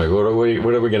friend Tim. I go, "What are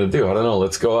we going to do? I don't know.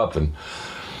 Let's go up." And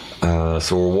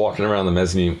so we're walking around the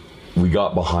mezzanine. We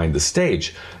got behind the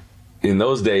stage. In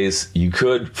those days, you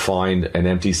could find an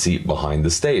empty seat behind the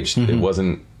stage. It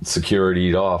wasn't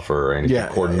securityed off or anything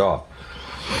cordoned off.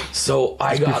 So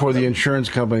I got before the insurance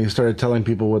company started telling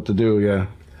people what to do. Yeah,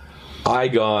 I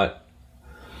got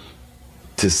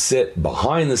to sit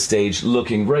behind the stage,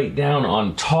 looking right down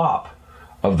on top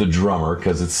of the drummer,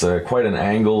 because it's quite an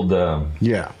angled. And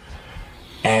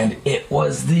it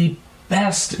was the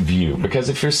best view, because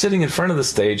if you're sitting in front of the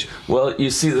stage, well,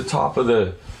 you see the top of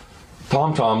the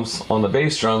tom-toms on the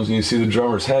bass drums, and you see the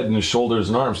drummer's head and his shoulders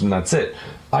and arms, and that's it.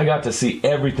 I got to see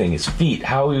everything, his feet,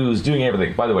 how he was doing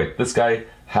everything. By the way, this guy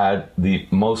had the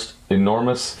most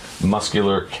enormous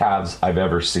muscular calves I've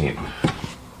ever seen.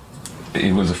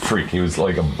 He was a freak. He was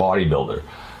like a bodybuilder.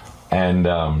 And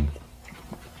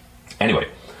anyway,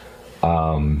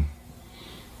 what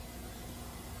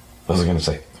was I going to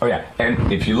say? Oh yeah,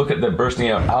 and if you look at the Bursting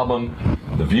Out album,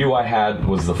 the view I had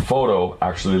was the photo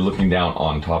actually looking down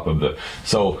on top of the...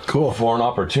 So cool. For an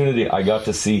opportunity, I got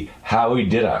to see how he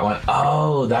did it. I went,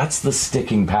 oh, that's the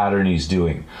sticking pattern he's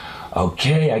doing.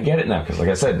 Okay, I get it now. Because like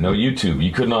I said, no YouTube.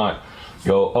 You could not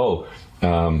go,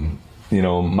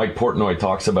 Mike Portnoy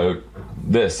talks about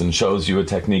this and shows you a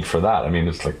technique for that. I mean,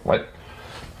 it's like, what?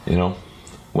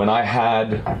 When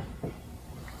I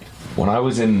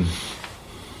was in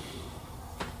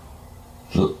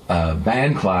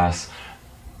band class,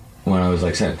 when I was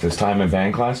like, this time in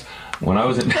band class, when I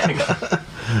was in band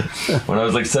class, when I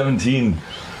was like 17,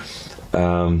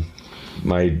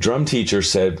 my drum teacher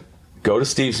said, go to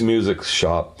Steve's music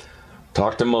shop,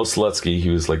 talk to Mo Slutsky, he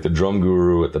was like the drum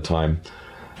guru at the time,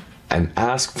 and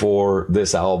ask for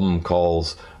this album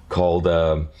called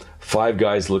Five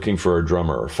Guys Looking for a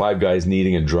Drummer, or Five Guys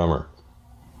Needing a Drummer.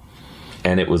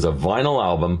 And it was a vinyl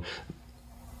album,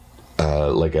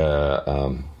 like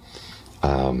a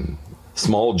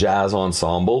small jazz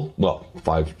ensemble, well,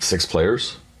 5-6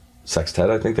 players, sextet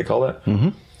I think they call that. Mm-hmm.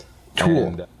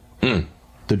 Tool.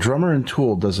 The drummer in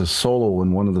Tool does a solo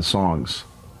in one of the songs,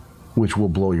 which will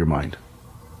blow your mind.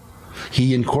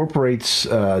 He incorporates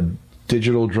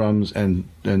digital drums and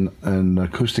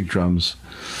acoustic drums,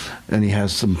 and he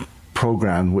has some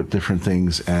programmed with different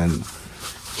things, and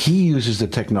he uses the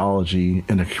technology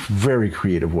in a very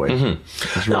creative way.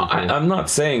 Mm-hmm. Really no, cool. I'm not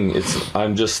saying it's.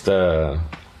 I'm just. No,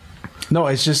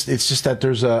 it's just that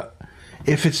there's a.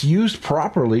 If it's used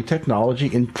properly, technology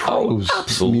improves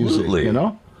music.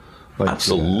 Like,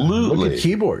 absolutely. Look at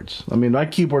keyboards. I mean, my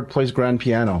keyboard plays grand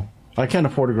piano. I can't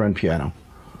afford a grand piano.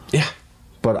 Yeah.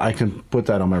 But I can put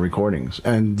that on my recordings.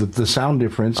 And the sound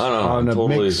difference on a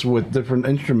mix with different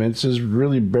instruments is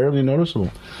really barely noticeable.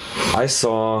 I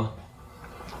saw,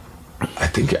 I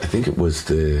think it was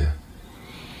the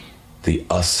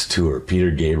Us tour,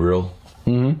 Peter Gabriel,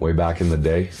 way back in the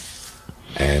day.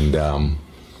 And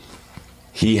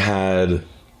he had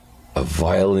a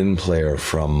violin player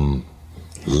from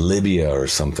Libya or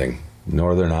something,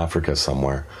 Northern Africa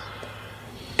somewhere.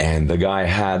 And the guy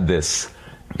had this,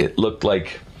 it looked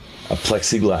like a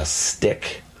plexiglass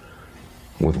stick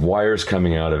with wires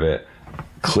coming out of it,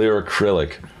 clear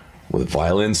acrylic with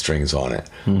violin strings on it,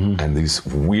 and these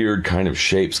weird kind of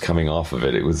shapes coming off of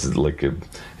it. It was like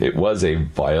it was a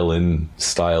violin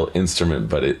style instrument,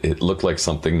 but it looked like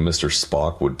something Mr.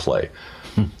 Spock would play,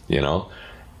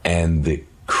 and the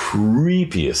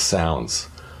creepiest sounds,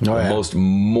 the most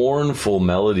mournful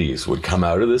melodies would come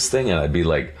out of this thing, and I'd be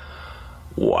like,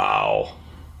 wow.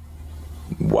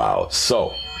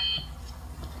 So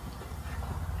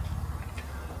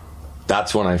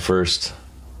that's when I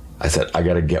said, I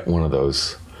got to get one of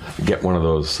those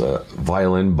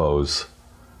violin bows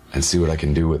and see what I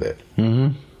can do with it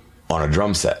on a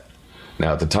drum set.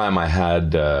 Now, at the time I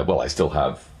had, I still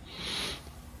have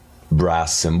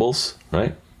brass cymbals,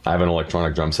 right? I have an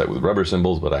electronic drum set with rubber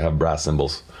cymbals, but I have brass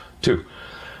cymbals too.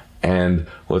 And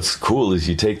what's cool is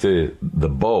you take the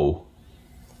bow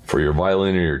for your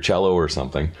violin or your cello or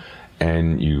something,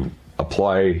 and you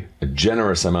apply a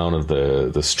generous amount of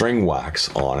the string wax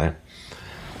on it,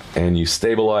 and you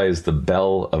stabilize the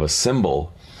bell of a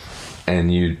cymbal,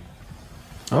 and you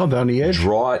down the edge,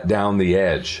 draw it down the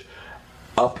edge,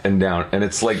 up and down, and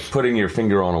it's like putting your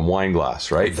finger on a wine glass,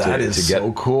 right? That is to get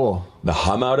so cool. The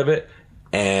hum out of it,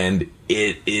 and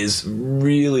it is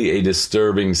really a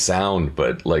disturbing sound,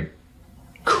 but like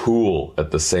cool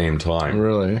at the same time.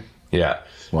 Really? Yeah.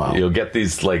 Wow. You'll get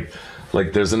these like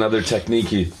there's another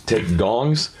technique. You take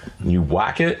gongs and you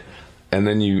whack it, and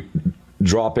then you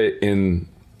drop it in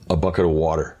a bucket of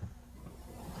water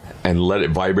and let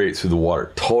it vibrate through the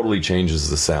water. Totally changes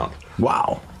the sound.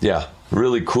 Wow. Yeah.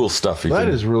 Really cool stuff. That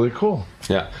is really cool.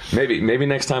 Yeah. Maybe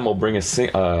next time I'll bring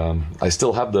I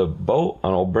still have the bow,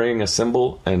 and I'll bring a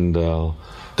cymbal, and I'll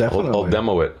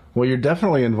demo it. Well, you're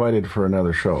definitely invited for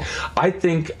another show. I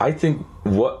think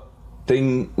what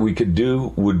thing we could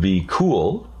do would be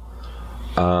cool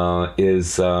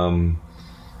is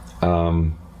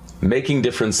making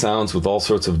different sounds with all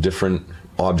sorts of different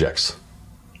objects.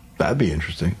 That'd be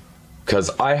interesting. Because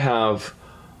I have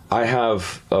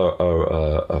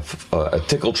a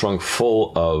tickle trunk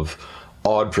full of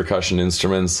odd percussion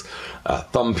instruments,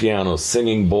 thumb pianos,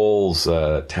 singing bowls,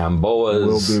 tamboas.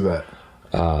 We'll do that.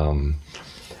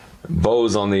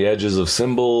 Bows on the edges of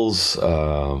cymbals,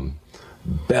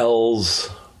 bells.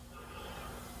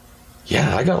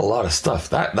 Yeah, I got a lot of stuff.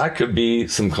 That could be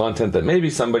some content that maybe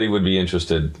somebody would be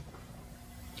interested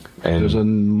in. There's a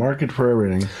market for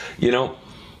everything. You know,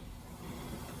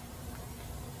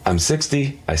 I'm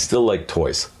 60. I still like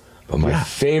toys. But my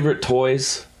favorite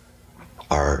toys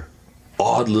are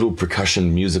odd little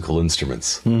percussion musical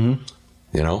instruments. Mm-hmm.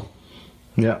 You know?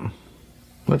 Yeah.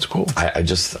 That's cool. I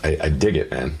dig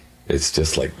it, man. It's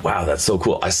just like, wow, that's so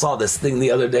cool. I saw this thing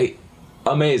the other day.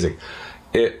 Amazing.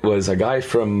 It was a guy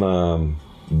from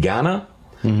Ghana,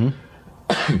 and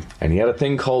he had a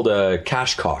thing called a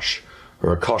cash kosh,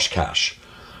 or a kosh cash.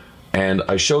 And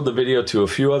I showed the video to a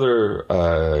few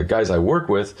other guys I work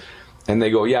with, and they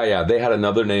go, yeah, they had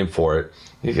another name for it.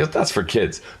 He goes, that's for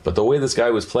kids. But the way this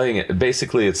guy was playing it,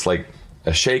 basically it's like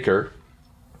a shaker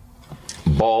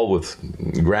ball with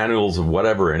granules of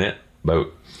whatever in it,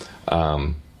 about,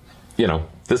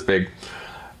 this big.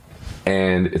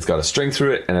 And it's got a string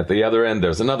through it, and at the other end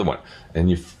there's another one, and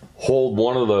you hold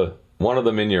one of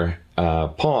them in your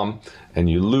palm, and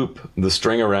you loop the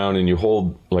string around, and you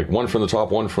hold like one from the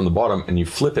top, one from the bottom, and you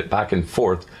flip it back and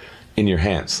forth in your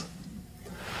hands,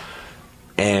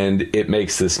 and it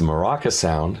makes this maraca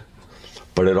sound,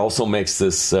 but it also makes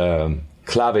this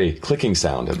clave clicking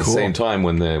sound at the same time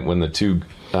when the two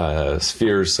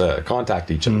spheres contact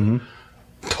each other. Mm-hmm.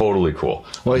 Totally cool.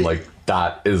 Well, I'm like,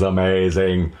 that is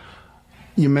amazing.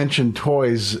 You mentioned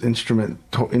toy instruments.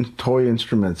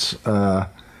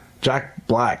 Jack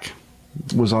Black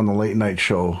was on the late night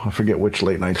show. I forget which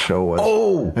late night show it was.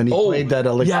 Oh, and he played that.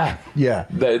 Yeah.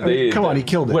 Come on, he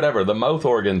killed it. Whatever, the mouth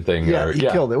organ thing. Yeah, he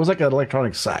killed it. It was like an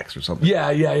electronic sax or something.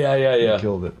 Yeah. He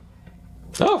killed it.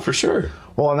 Oh, for sure.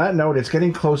 Well, on that note, it's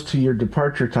getting close to your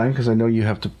departure time because I know you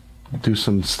have to do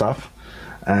some stuff.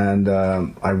 And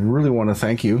I really want to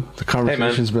thank you. The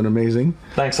conversation's been amazing.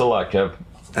 Thanks a lot, Kev.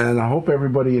 And I hope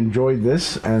everybody enjoyed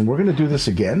this. And we're going to do this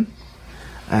again.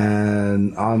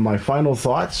 And on my final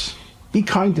thoughts, be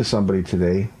kind to somebody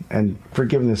today. And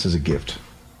forgiveness is a gift.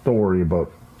 Don't worry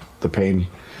about the pain.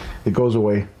 It goes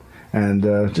away. And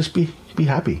just be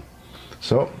happy.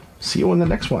 So, see you in the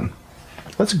next one.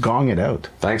 Let's gong it out.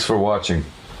 Thanks for watching.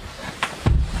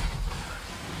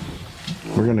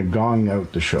 We're going to gong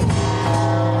out the show.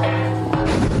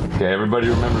 Okay, everybody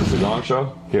remembers the gong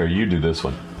show? Here, you do this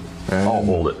one. And I'll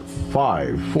hold it.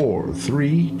 5, 4,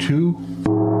 3, 2.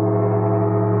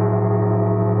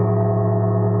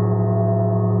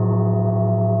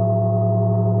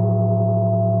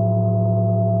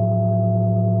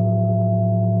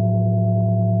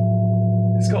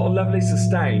 It's got a lovely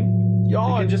sustain. You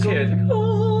can just hear it.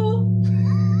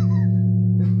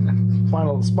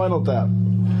 Spinal Tap.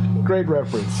 Great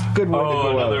reference. Good way to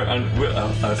go another out.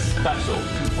 A special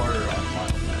two-parter on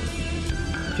Final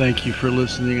Fantasy. Thank you for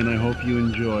listening, and I hope you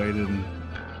enjoyed and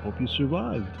hope you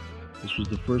survived. This was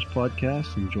the first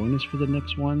podcast, and join us for the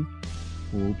next one,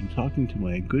 where we'll be talking to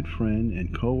my good friend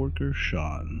and coworker,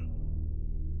 Sean.